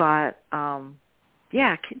 But, now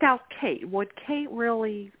Kate,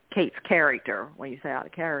 Kate's character, when you say out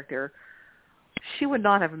of character, she would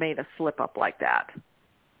not have made a slip up like that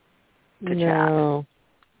to Chad.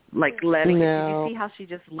 like letting it. Did you see how she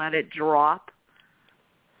just let it drop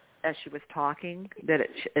as she was talking? That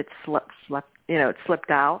it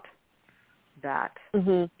slipped out that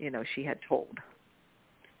she had told.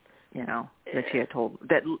 That she had told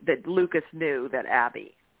that Lucas knew that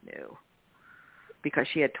Abby knew, because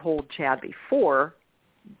she had told Chad before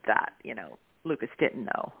that Lucas didn't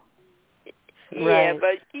know. Yeah, Right.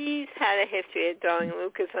 but he's had a history of throwing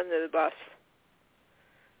Lucas under the bus.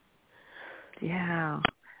 Yeah.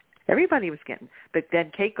 Everybody was getting, but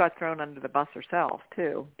then Kate got thrown under the bus herself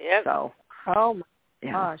too. Yep. So. Oh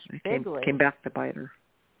my gosh, it came back to bite her.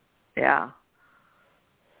 Yeah.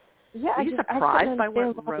 Yeah. Were you surprised by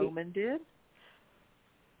what Roman did?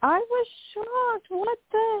 I was shocked. What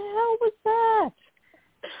the hell was that?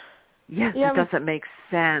 Yes, it doesn't make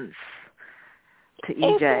sense to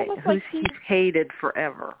EJ, who's he's hated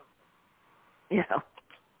forever. Yeah.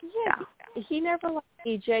 He never liked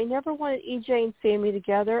EJ, never wanted EJ and Sami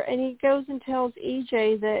together, and he goes and tells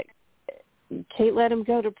EJ that Kate let him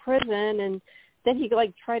go to prison, and then he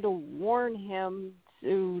tried to warn him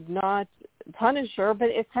to not punish her, but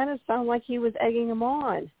it kind of sounded like he was egging him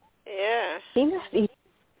on. Yeah. He knows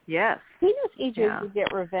Yes. He knows EJ would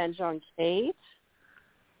get revenge on Kate.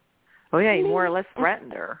 Oh, yeah, he more or less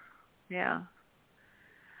threatened her. Yeah.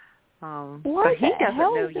 But he doesn't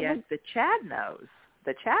know yet that Chad knows.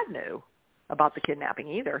 That Chad knew about the kidnapping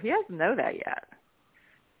either. He doesn't know that yet.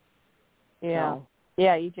 Yeah. So.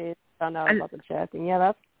 Yeah, EJ found out about the Chad thing. Yeah,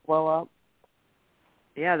 that's a blow up.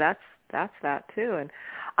 Yeah, that's that too. And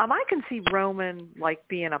I can see Roman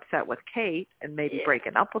being upset with Kate and maybe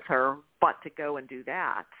breaking up with her, but to go and do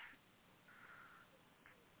that.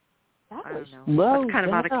 I don't know. That's kind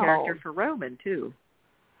of out of character for Roman too.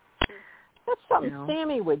 That's something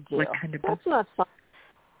Sami would do. That's not something.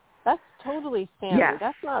 That's totally Sami. Yes.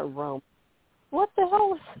 That's not Roman. What the hell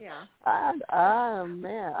was? Yeah.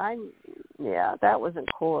 Man, that wasn't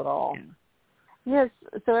cool at all. Yeah. Yes.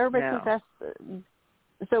 So everybody thinks that's.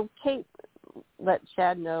 So Kate let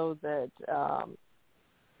Chad know that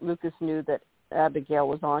Lucas knew that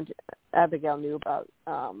Abigail knew about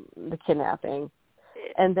the kidnapping,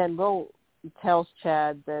 and then Will tells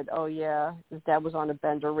Chad that his dad was on a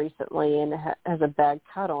bender recently and has a bad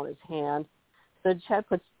cut on his hand. So Chad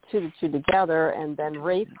puts 2 to 2 together, and then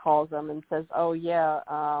Rafe calls him and says,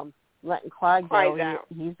 letting Clyde go.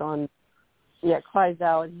 He's on. Yeah, Clyde's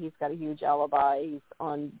out. He's got a huge alibi. He's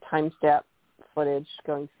on time-step footage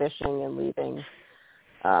going fishing and leaving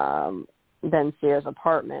Ben Sears'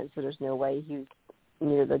 apartment, so there's no way he's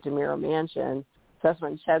near the DiMansion. So that's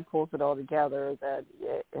when Chad pulls it all together that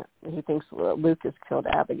he thinks Lucas killed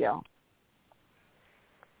Abigail.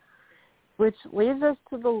 Which leads us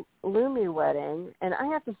to the Lumi wedding, and I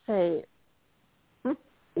have to say,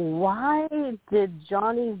 why did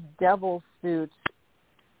Johnny's devil suit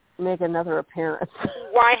make another appearance?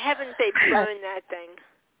 Why haven't they burned that thing?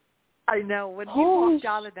 I know. When he walked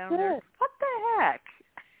out of down there, what the heck?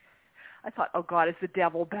 I thought, oh, God, is the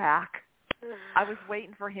devil back? I was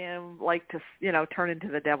waiting for him, to, turn into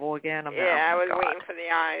the devil again. I was waiting for the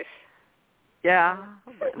eyes. Yeah,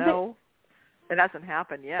 but no. It hasn't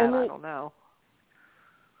happened yet. I don't know.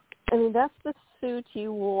 I mean, that's the suit he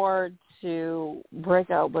wore to break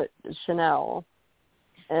out with Shelle.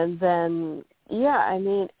 And then,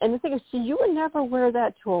 and the thing is, you would never wear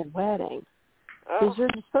that to a wedding. Because you're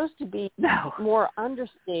supposed to be more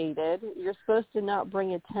understated. You're supposed to not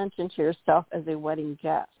bring attention to yourself as a wedding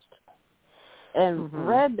guest. And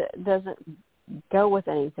red doesn't go with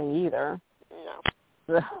anything either.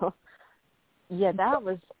 No. So, that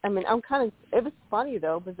was, it was funny,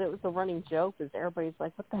 though, because it was a running joke, because everybody's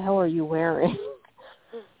like, what the hell are you wearing?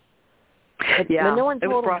 But no one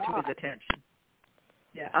told it was brought him to his attention.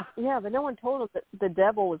 Yeah. Yeah, but no one told him that the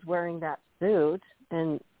devil was wearing that suit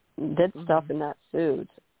and did stuff in that suit.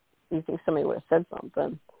 You think somebody would have said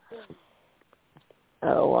something.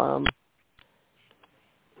 So,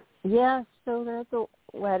 so they're at the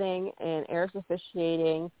wedding, and Eric's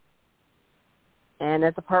officiating. And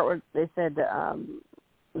at the part where they said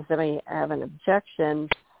somebody have an objection,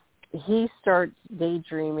 he starts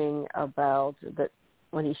daydreaming about that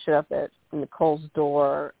when he showed up at Nicole's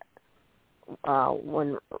door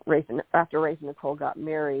when after Rafe and Nicole got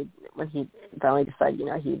married, when he finally decided,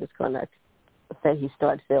 he was going to say he still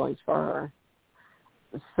had feelings for her.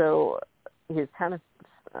 So he was kind of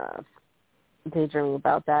daydreaming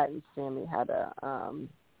about that, and Sami had to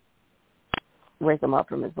wake him up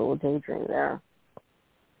from his little daydream there.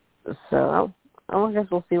 So I guess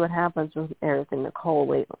we'll see what happens with Eric and Nicole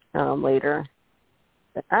later.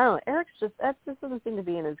 But I don't know. That just doesn't seem to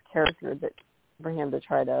be in his character for him to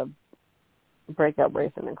try to break up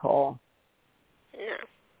Rafe and Nicole. No.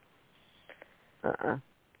 Oh,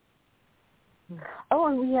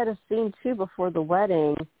 and we had a scene, too, before the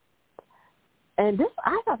wedding. And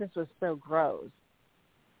I thought this was so gross.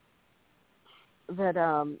 That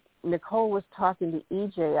Nicole was talking to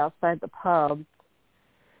EJ outside the pub.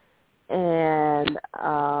 And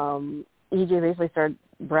EJ basically started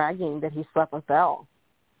bragging that he slept with Belle.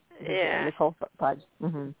 Yeah. Nicole thought,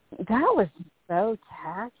 that was so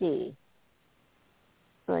tacky.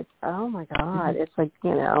 Like, oh, my God. It's like,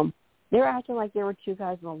 you know, they were acting like there were two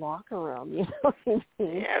guys in the locker room. You know what I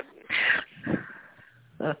mean?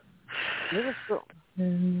 Yep. It was so...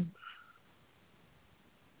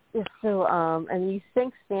 Yeah, so, and you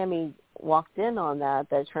think Sami walked in on that,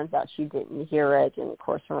 but it turns out she didn't hear it, and, of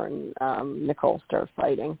course, her and Nicole start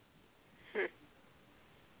fighting.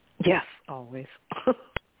 Yes, always.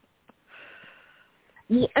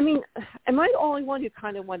 Yeah, I mean, am I the only one who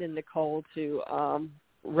kind of wanted Nicole to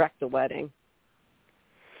wreck the wedding?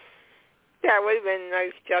 That would have been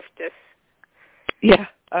nice justice. Yeah.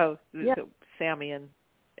 Oh, yeah. So Sami and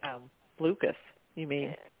Lucas, you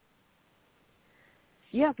mean?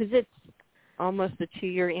 Yeah, because it's almost the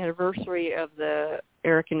 2-year anniversary of the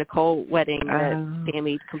Eric and Nicole wedding that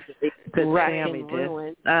Sami completely wrecked and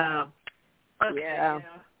ruined. Okay, yeah.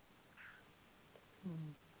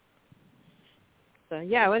 So,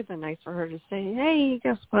 yeah, it would have been nice for her to say, hey,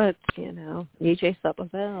 guess what? You know, EJ slept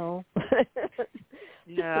with Belle.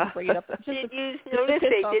 Yeah. Did you notice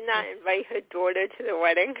they did not invite her daughter to the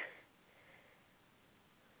wedding?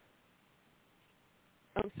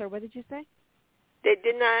 I'm sorry, what did you say? They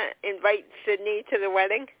did not invite Sydney to the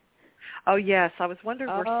wedding? Oh, yes. I was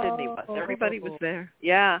wondering where Sydney was. Everybody was there.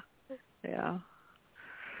 Yeah. Yeah.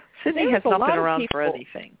 Sydney has not been around for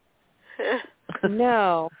anything.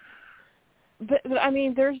 No. But I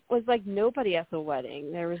mean, there was like nobody at the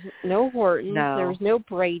wedding. There was no Horton. No. There was no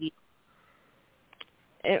Brady.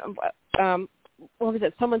 What was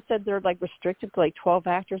it? Someone said they're like restricted to like 12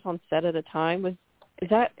 actors on set at a time. Is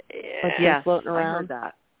that like floating around? I heard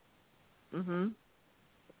that. Mhm.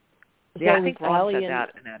 So yeah, I think Ron said and, that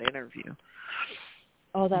in that interview.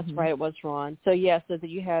 Oh, that's right. It was Ron. So so that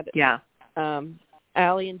you had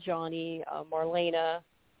Allie and Johnny, Marlena.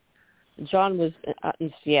 John was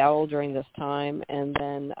in Seattle during this time, and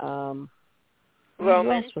then Roman.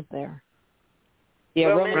 Who else was there? Yeah,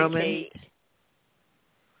 Roman, Kate.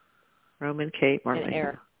 Roman, Kate, Marlena. And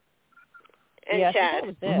Eric. And Chad. So that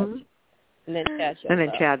was it. Mm-hmm. And then Chad showed And then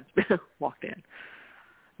up. Chad walked in.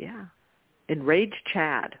 Yeah. Enraged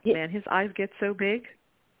Chad. Yeah. Man, his eyes get so big.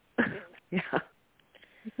 Yeah.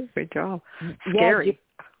 Great job. Scary.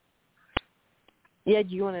 Do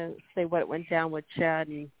you want to say what went down with Chad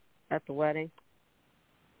at the wedding?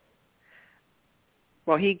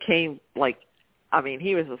 Well, he came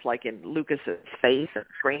he was just like in Lucas's face and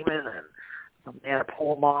screaming, and they had to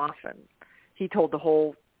pull him off, and he told the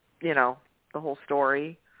whole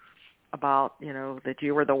story about, that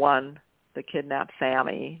you were the one that kidnapped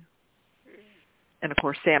Sami. And of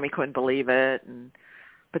course, Sami couldn't believe it,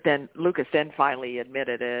 but then Lucas finally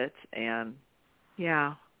admitted it, and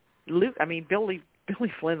Billy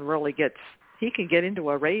Flynn really he can get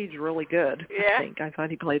into a rage really good. Yeah. I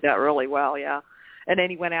thought he played that really well. Yeah, and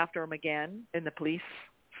then he went after him again in the police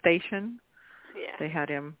station. Yeah. They had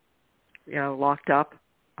him, locked up,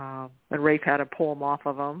 and Rafe had to pull him off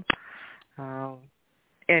of him.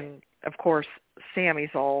 And of course,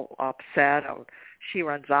 Sami's all upset. She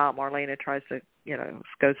runs out. Marlena tries to,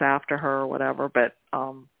 goes after her or whatever. But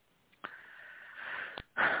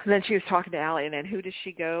then she was talking to Allie, and then who does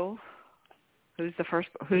she go? Who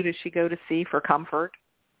does she go to see for comfort?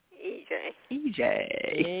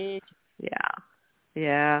 EJ.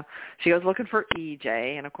 Yeah. She goes looking for EJ,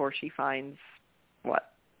 and of course she finds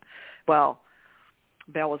what? Well,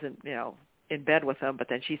 Belle was in bed with him, but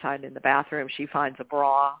then she's hiding in the bathroom. She finds a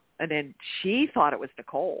bra, and then she thought it was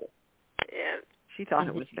Nicole. Yeah. She thought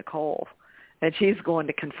it was Nicole, and she's going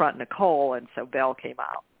to confront Nicole, and so Belle came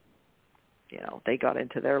out. They got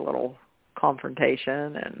into their little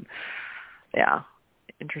confrontation, and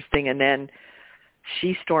interesting. And then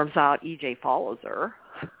she storms out. EJ follows her,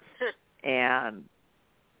 and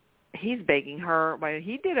he's begging her. Well,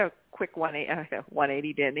 he did a quick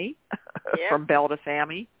 180, didn't he? Yeah. From Belle to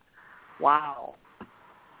Sami. Wow.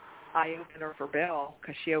 Eye-opener for Belle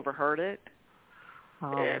because she overheard it.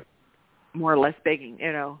 More or less begging,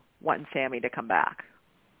 wanting Sami to come back.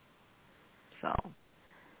 So.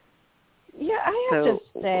 Yeah, I have to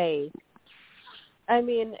say,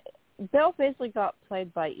 Belle basically got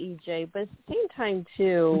played by EJ, but at the same time,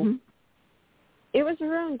 too, it was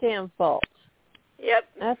her own damn fault. Yep.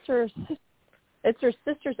 It's her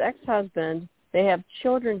sister's ex-husband. They have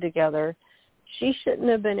children together. She shouldn't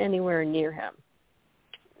have been anywhere near him.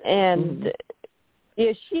 And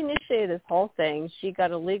yeah, she initiated this whole thing. She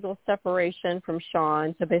got a legal separation from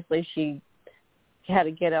Shawn, so basically she had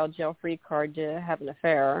a get out jail free card to have an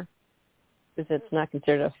affair, because it's not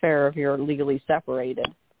considered an affair if you're legally separated.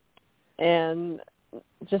 And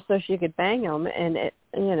just so she could bang him, and it,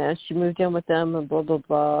 you know, she moved in with them and blah blah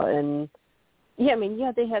blah. And yeah, I mean,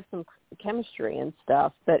 yeah, they had some chemistry and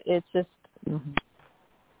stuff, but it's just,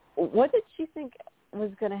 what did she think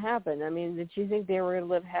was going to happen? I mean, did she think they were going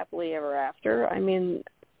to live happily ever after? I mean,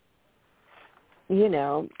 you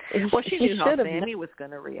know, well, she knew how Sami was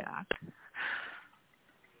going to react.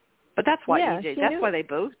 But that's why that's why they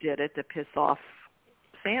both did it, to piss off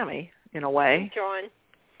Sami in a way. Shawn.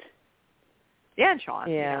 Yeah, and Shawn.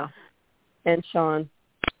 Yeah. And Shawn.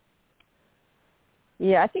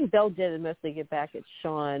 Yeah, I think Belle did it mostly get back at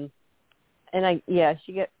Shawn. And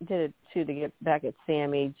she did it too to get back at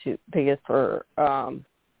Sami, because for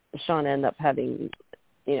Shawn ended up having,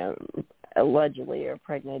 you know, allegedly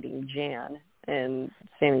impregnating Jan, and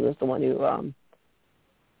Sami was the one who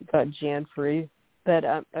got Jan free, but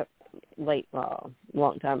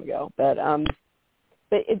long time ago. But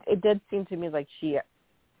it did seem to me like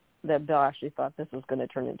that Belle actually thought this was going to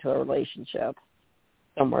turn into a relationship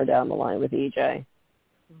somewhere down the line with EJ.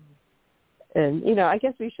 And, you know, I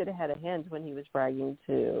guess we should have had a hint when he was bragging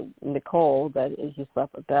to Nicole that he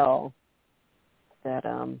slept with Belle, that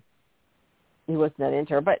he wasn't that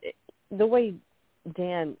into her. But the way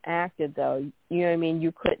Dan acted, though, you know what I mean,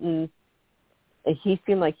 you couldn't, he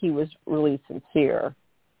seemed like he was really sincere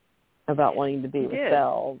about wanting to be with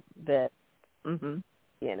Belle, that,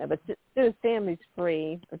 you know, but soon as Sami's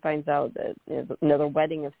free and finds out that, you know, another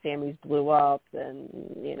wedding of Sami's blew up, and,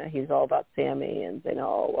 you know, he's all about Sami and saying,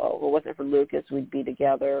 oh, well, if it wasn't for Lucas, we'd be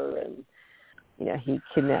together, and, you know, he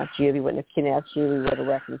kidnapped you. If he wouldn't have kidnapped you, we would have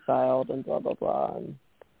reconciled, and blah, blah, blah. And,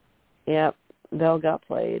 yeah, Belle got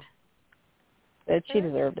played. But she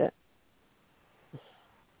deserved it.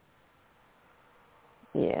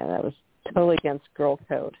 Yeah, that was totally against girl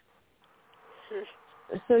code.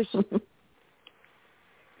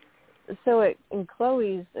 So in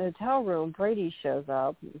Chloe's hotel room, Brady shows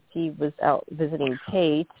up. He was out visiting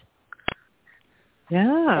Kate.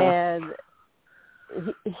 Yeah. And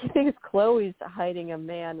he thinks Chloe's hiding a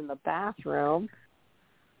man in the bathroom.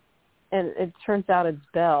 And it turns out it's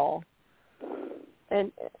Belle.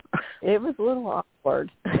 And it was a little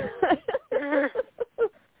awkward.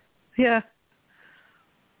 Yeah.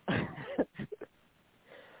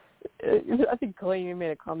 I think Chloe made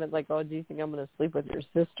a comment like, oh, do you think I'm going to sleep with your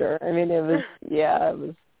sister? I mean, it was, yeah, it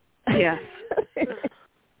was. Yeah.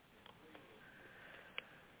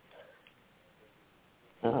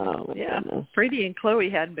 Oh, yeah. goodness. Brady and Chloe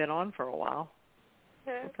hadn't been on for a while.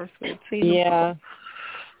 The first we had seen them. them.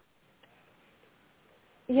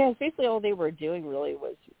 Yeah, basically all they were doing really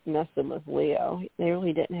was messing with Leo. They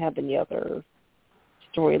really didn't have any other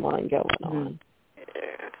storyline going on.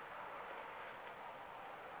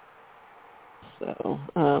 So,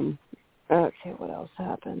 okay, what else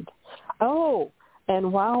happened? Oh,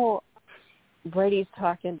 and while Brady's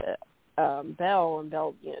talking to Belle, and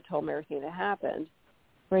Belle, you know, told him everything that happened,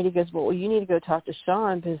 Brady goes, well, you need to go talk to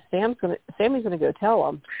Shawn, because Sami's going to go tell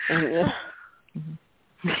him. And,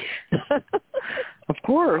 of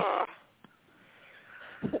course.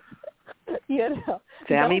 You know,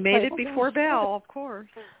 Sami made it before Belle, of course.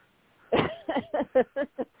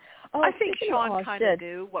 I think Shawn kind of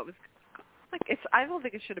knew what was. I don't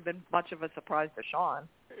think it should have been much of a surprise to Shawn.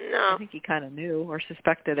 No. I think he kind of knew or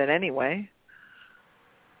suspected it anyway.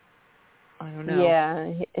 I don't know.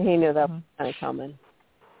 Yeah, he knew that was kind of coming.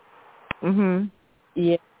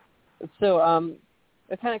 Yeah. So,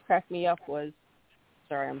 what kind of cracked me up was,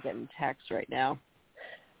 sorry, I'm getting text right now.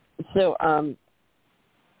 So,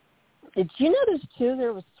 did you notice too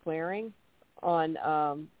there was swearing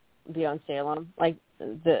on Beyond Salem? Like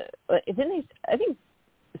I think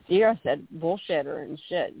Sierra said bullshitter and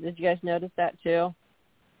shit. Did you guys notice that too?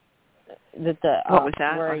 That what was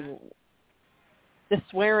that? Swearing, the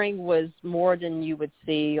swearing was more than you would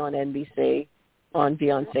see on NBC on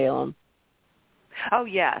Beyond Salem. Oh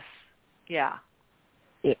yes, yeah.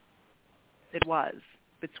 Yeah. It was.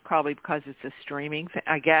 It's probably because it's a streaming thing,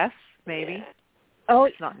 I guess. Maybe. Oh,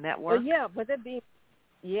 it's not network. Well, yeah, but that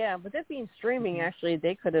being streaming, actually,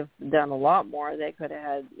 they could have done a lot more. They could have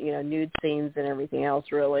had, you know, nude scenes and everything else.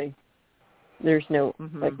 Really, there's no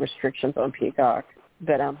like restrictions on Peacock.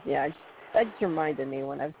 But yeah, that just reminded me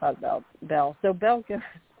when I thought about Belle. So Belle goes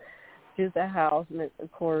to the house, and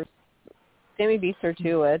of course, Sami beats her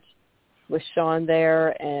to it with Shawn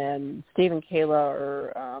there, and Steve and Kayla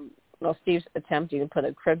are. Steve's attempting to put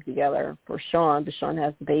a crib together for Shawn, but Shawn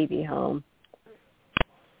has the baby home.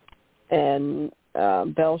 And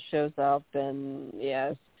Belle shows up, and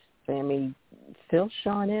Sami fills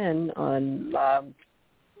Shawn in on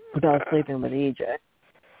Belle sleeping with EJ.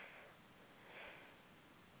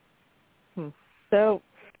 So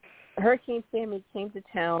Hurricane Sami came to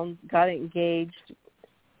town, got engaged,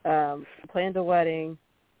 planned a wedding.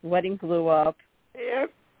 Wedding blew up.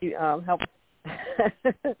 Yep. She helped.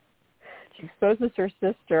 She exposes her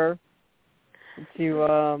sister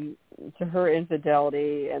to her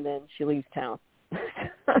infidelity, and then she leaves town.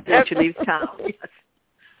 Then she leaves town. Yes.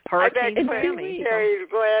 Hurricane Sami. Very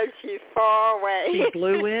glad she's far away. She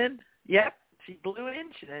blew in. Yep. She blew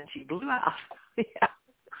in, and then she blew out. Yeah.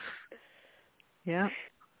 Yeah.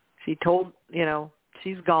 She told,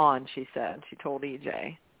 she's gone, she said. She told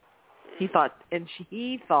EJ. He thought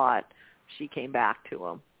she came back to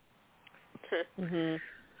him. Mm-hmm.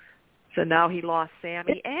 So now he lost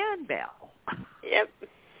Sami and Belle. Yep.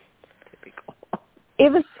 Typical.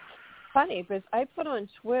 It was funny because I put on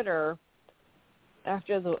Twitter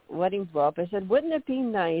after the wedding blew up, I said, wouldn't it be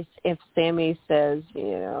nice if Sami says,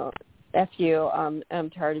 F you, I'm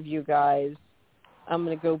tired of you guys. I'm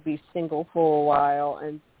going to go be single for a while,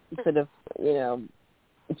 and instead of,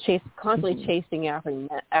 constantly chasing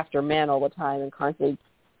after men all the time and constantly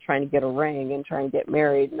trying to get a ring and trying to get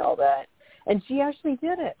married and all that. And she actually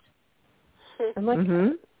did it. I'm like,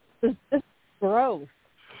 this is gross.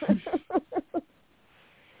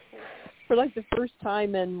 For like the first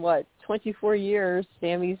time in, 24 years,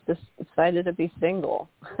 Sami's decided to be single.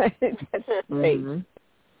 I think that's great. Mm-hmm.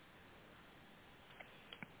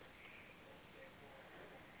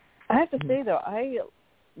 I have to say, though, I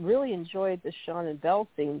really enjoyed the Shawn and Belle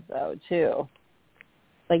scenes, though, too.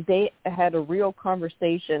 Like, they had a real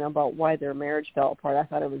conversation about why their marriage fell apart. I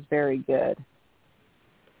thought it was very good.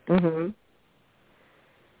 Mm-hmm.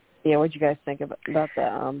 Yeah, what did you guys think about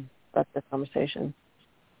the conversation?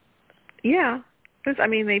 Yeah, because,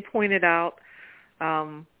 they pointed out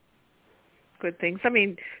good things.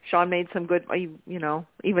 Shawn made some good,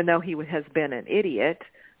 even though he has been an idiot,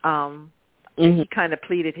 he kind of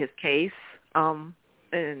pleaded his case and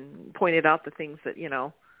pointed out the things that,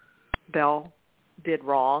 Belle did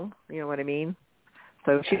wrong, you know what I mean?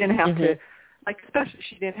 So she didn't have to, especially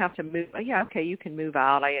she didn't have to move. Yeah, okay, you can move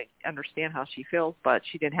out. I understand how she feels, but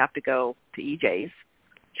she didn't have to go to EJ's.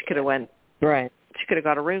 She could have went. Right. She could have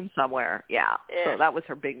got a room somewhere. Yeah. So that was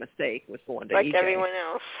her big mistake, was going to EJ. Like everyone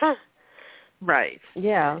else. Right.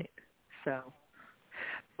 Yeah. Right. So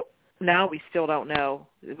now we still don't know.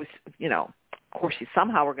 It was, of course,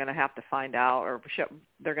 somehow we're going to have to find out, or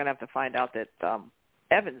they're going to have to find out that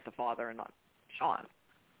Evan's the father and not Shawn.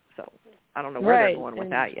 So I don't know where they're going with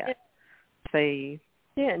that yet. They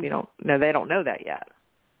don't know that yet.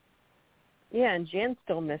 Yeah, and Jan's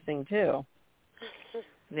still missing too.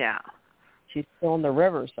 Yeah. She's still in the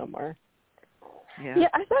river somewhere. Yeah,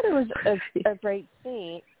 I thought it was a great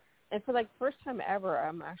scene. And for first time ever,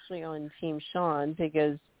 I'm actually on Team Shawn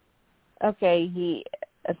because, okay,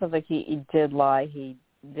 it sounds like he did lie. He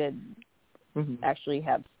did actually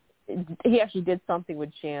did something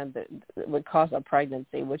with Jan that would cause a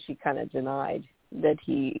pregnancy, which he kind of denied that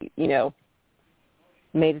he,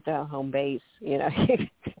 made it to home base. He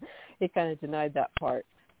kind of denied that part.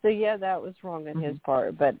 So, yeah, that was wrong on his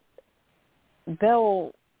part. But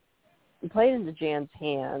Belle played into Jan's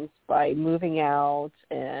hands by moving out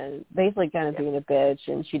and basically kind of being a bitch,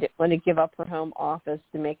 and she didn't want to give up her home office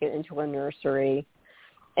to make it into a nursery.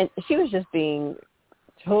 And she was just being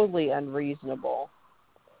totally unreasonable.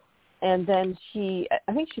 And then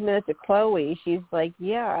I think she admitted to Chloe, she's like,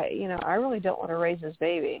 yeah, I really don't want to raise this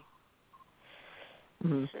baby.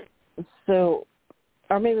 Mm-hmm. So,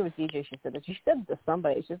 or maybe it was DJ she said that. She said to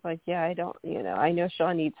somebody, she's like, yeah, I don't, I know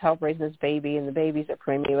Shawn needs help raising this baby, and the baby's at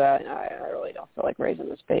preemie, and I really don't feel like raising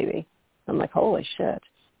this baby. I'm like, holy shit.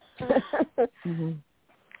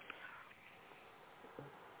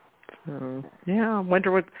 Yeah, I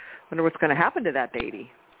wonder what's going to happen to that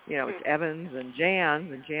baby. It's Evans and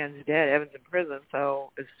Jan's dead. Evans in prison.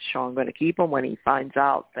 So is Shawn going to keep him when he finds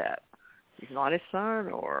out that he's not his son,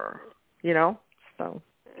 or so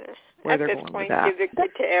where they're going with that? Give the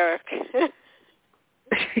kid to Eric.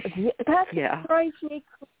 That drives me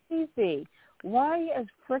crazy. Why is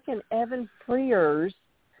frickin' Evan Frears,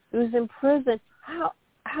 who's in prison,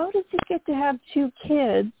 how does he get to have 2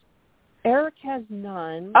 kids? Eric has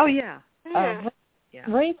none. Oh, yeah.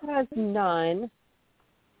 Rafe has none.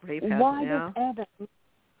 Why does Evan,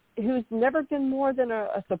 who's never been more than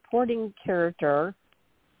a supporting character,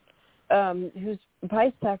 who's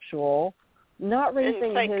bisexual, not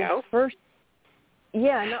raising his first...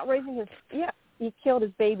 Yeah, not raising his... Yeah, he killed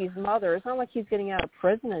his baby's mother. It's not like he's getting out of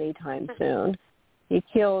prison anytime soon. He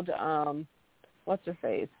killed what's her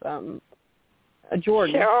face?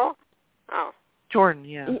 Jordan. Shelle? Oh. Jordan,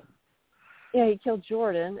 yeah. He killed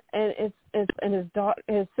Jordan, and his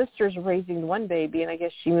sister's raising one baby, and I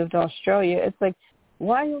guess she moved to Australia. It's like,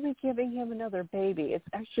 why are we giving him another baby? It's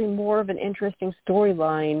actually more of an interesting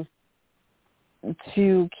storyline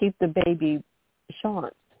to keep the baby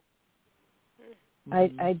Shawn.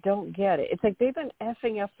 I don't get it. It's like they've been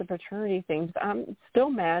effing up the paternity things, but I'm still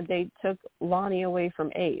mad they took Lonnie away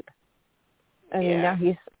from Abe. I mean, now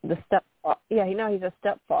he's the now he's a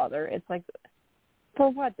stepfather. It's like, for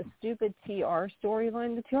what? The stupid TR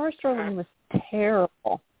storyline? The TR storyline was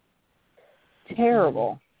terrible.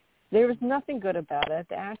 Terrible. There was nothing good about it.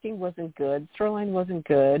 The acting wasn't good. Storyline wasn't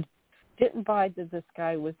good. Didn't buy that this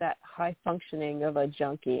guy was that high functioning of a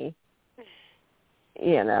junkie.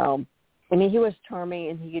 You know, I mean, he was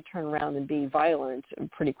charming and he could turn around and be violent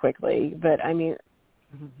pretty quickly. But I mean,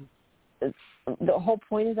 the whole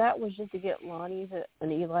point of that was just to get Lonnie to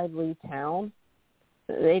an Eli Lee town.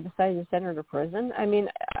 They decided to send her to prison. I mean,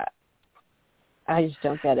 I just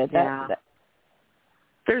don't get it.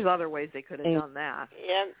 There's other ways they could have done that.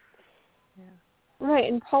 Yeah.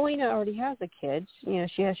 Right, and Paulina already has a kid. You know,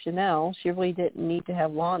 she has Chanel. She really didn't need to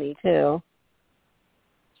have Lonnie, too.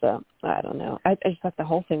 So, I don't know. I just thought the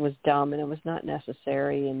whole thing was dumb and it was not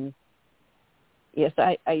necessary. And, yes,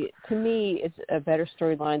 to me, it's a better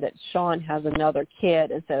storyline that Shawn has another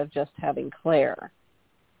kid instead of just having Claire.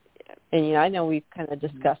 And, you know, I know we've kind of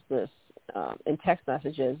discussed this in text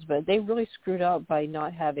messages, but they really screwed up by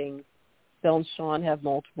not having Belle and Shawn have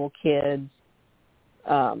multiple kids.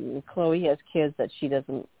 Chloe has kids that she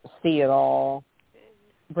doesn't see at all.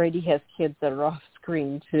 Brady has kids that are off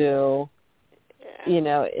screen too. Yeah. You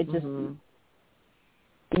know, it just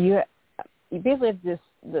you basically have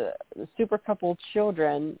the super couple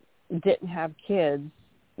children didn't have kids.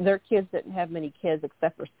 Their kids didn't have many kids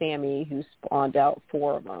except for Sami, who spawned out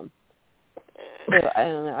 4 of them. So, I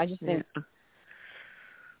don't know. I just think,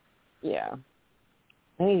 I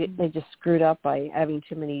think they just screwed up by having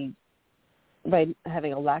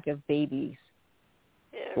having a lack of babies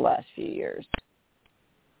the last few years.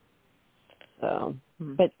 So,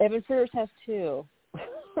 but Evan Fritters has 2.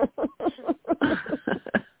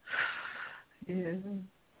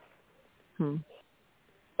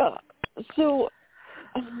 So,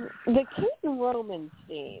 the Kate and Roman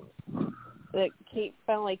scene that Kate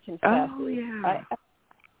finally confesses. Oh yeah.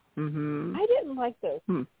 I didn't like those.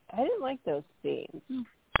 I didn't like those scenes.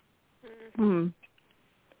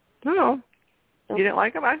 No. You didn't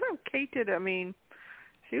like them? I thought Kate did. I mean,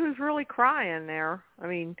 she was really crying there. I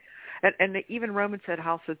mean, and even Roman said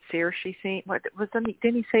how sincere she seemed. What was? Didn't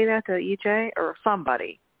he say that to EJ or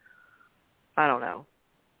somebody? I don't know.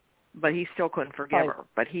 But he still couldn't forgive her.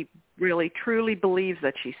 But he really, truly believes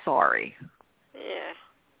that she's sorry. Yeah.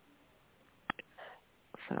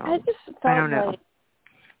 So I just felt I don't know.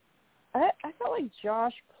 I felt like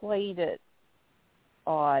Josh played it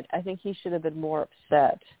odd. I think he should have been more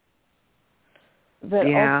upset. But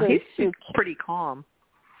also he's pretty calm.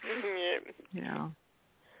 Yeah.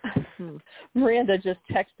 Miranda just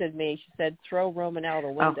texted me. She said, "Throw Roman out the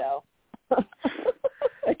window."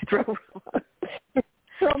 Throw.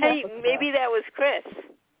 Hey, maybe that was Chris.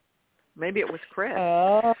 Maybe it was Chris.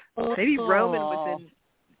 Maybe Roman was in.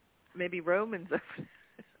 Maybe Roman's.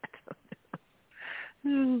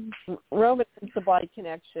 Roman's the Body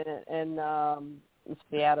Connection in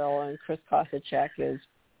Seattle, and Chris Kosachek is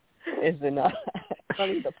in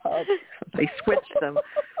running the pub. They switched them.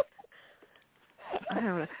 I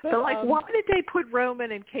don't know. But like, why did they put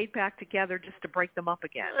Roman and Kate back together just to break them up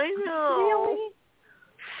again? I know.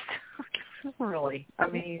 Really? I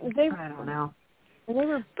mean, I don't know.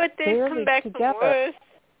 But they've come back from worse.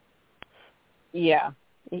 Yeah,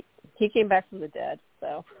 he came back from the dead.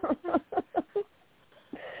 So,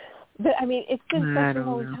 but I mean, it's been such a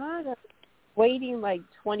long time. Waiting like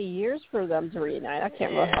 20 years for them to reunite. I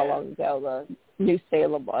can't remember how long ago the New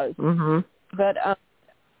Salem was. But I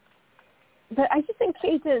just think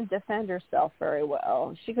Kate didn't defend herself very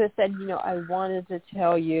well. She could have said, you know, I wanted to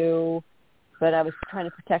tell you, but I was trying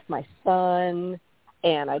to protect my son,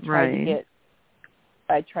 and I tried to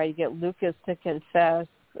get Lucas to confess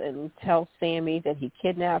and tell Sami that he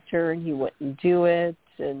kidnapped her and he wouldn't do it,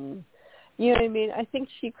 and you know what I mean? I think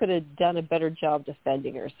she could have done a better job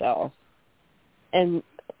defending herself. And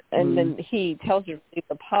then he tells her to leave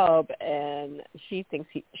the pub, and she thinks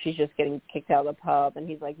she's just getting kicked out of the pub, and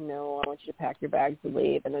he's like, "No, I want you to pack your bags and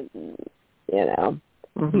leave." And then, you know,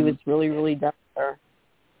 he was really, really done with her.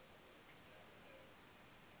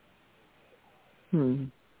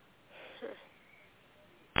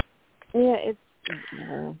 Yeah, it's.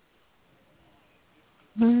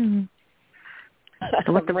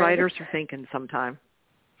 What the writers are thinking sometime.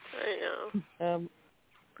 I know.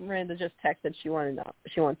 Miranda just texted she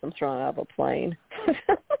wants them thrown out of a plane.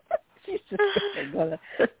 She's just gonna.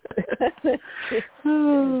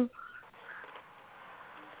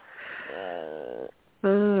 All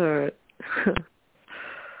right.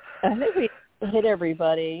 I think we hit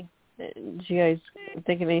everybody. Did you guys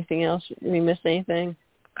think of anything else? Did we miss anything?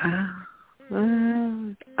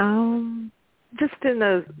 Just in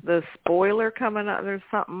the spoiler coming up, there's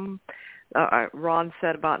something Ron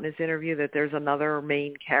said about in his interview that there's another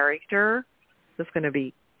main character that's going to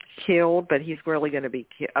be killed, but he's really going to be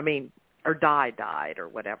or died or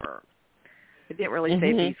whatever. It didn't really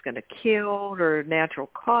say if he's going to killed or natural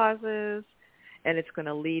causes, and it's going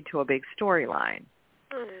to lead to a big storyline.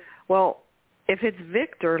 Well, if it's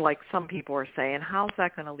Victor, like some people are saying, how's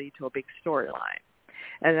that going to lead to a big storyline?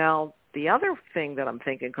 And now the other thing that I'm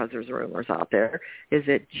thinking, because there's rumors out there, is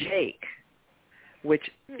that Jake, which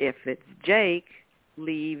if it's Jake,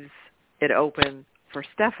 leaves it open for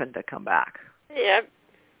Stefan to come back. Yep.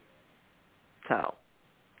 So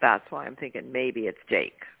that's why I'm thinking maybe it's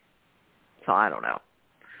Jake. So I don't know.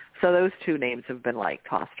 So those two names have been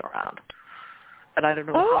tossed around. But I don't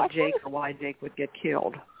know how Jake or why Jake would get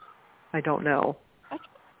killed. I don't know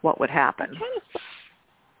what would happen.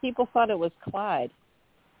 People thought it was Clyde.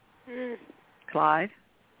 Clyde?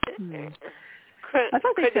 I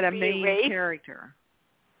thought they said a main character.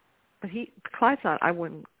 But Clyde's not,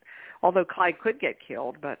 although Clyde could get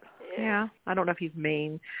killed, but yeah, I don't know if he's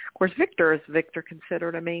main. Of course, is Victor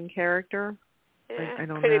considered a main character? Yeah. I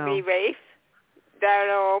don't know. Could it be Rafe?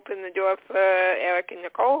 That'll open the door for Eric and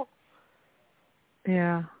Nicole.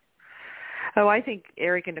 Yeah. Oh, I think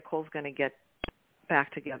Eric and Nicole's going to get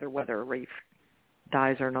back together whether Rafe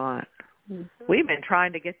dies or not. We've been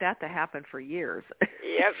trying to get that to happen for years.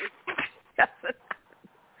 Yep.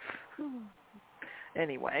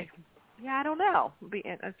 Anyway, yeah, I don't know.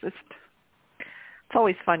 It's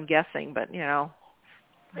always fun guessing, but, I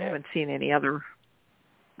haven't seen any other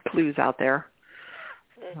clues out there.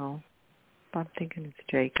 So I'm thinking it's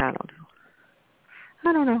Jake. I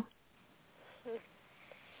don't know.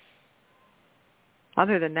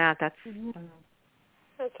 Other than that, that's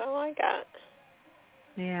all I got.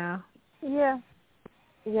 Yeah. Yeah.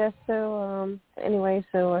 Yeah, so, anyway,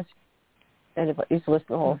 if anybody used to listen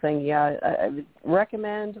to the whole thing, I would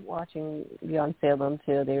recommend watching Beyond Salem,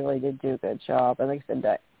 too. They really did do a good job. And like I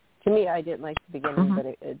said, to me, I didn't like the beginning, but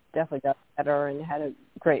it definitely got better and had a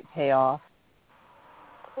great payoff.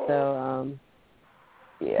 Cool. So,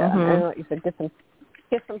 and like you said, get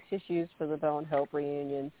some tissues for the Belle and Hope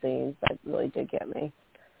reunion scenes. That really did get me.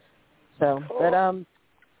 So, cool. but,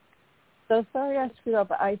 so sorry I screwed up.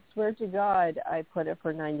 I swear to God I put it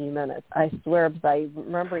for 90 minutes. I swear, because I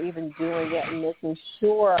remember even doing it and making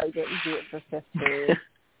sure I didn't do it for 15.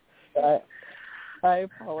 But I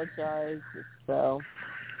apologize. So,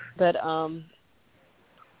 but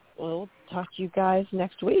we'll talk to you guys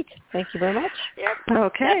next week. Thank you very much. Yep.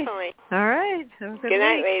 Okay. Definitely. All right. Have a good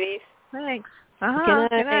night, week. ladies. Thanks. Good night.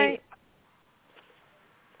 Good night.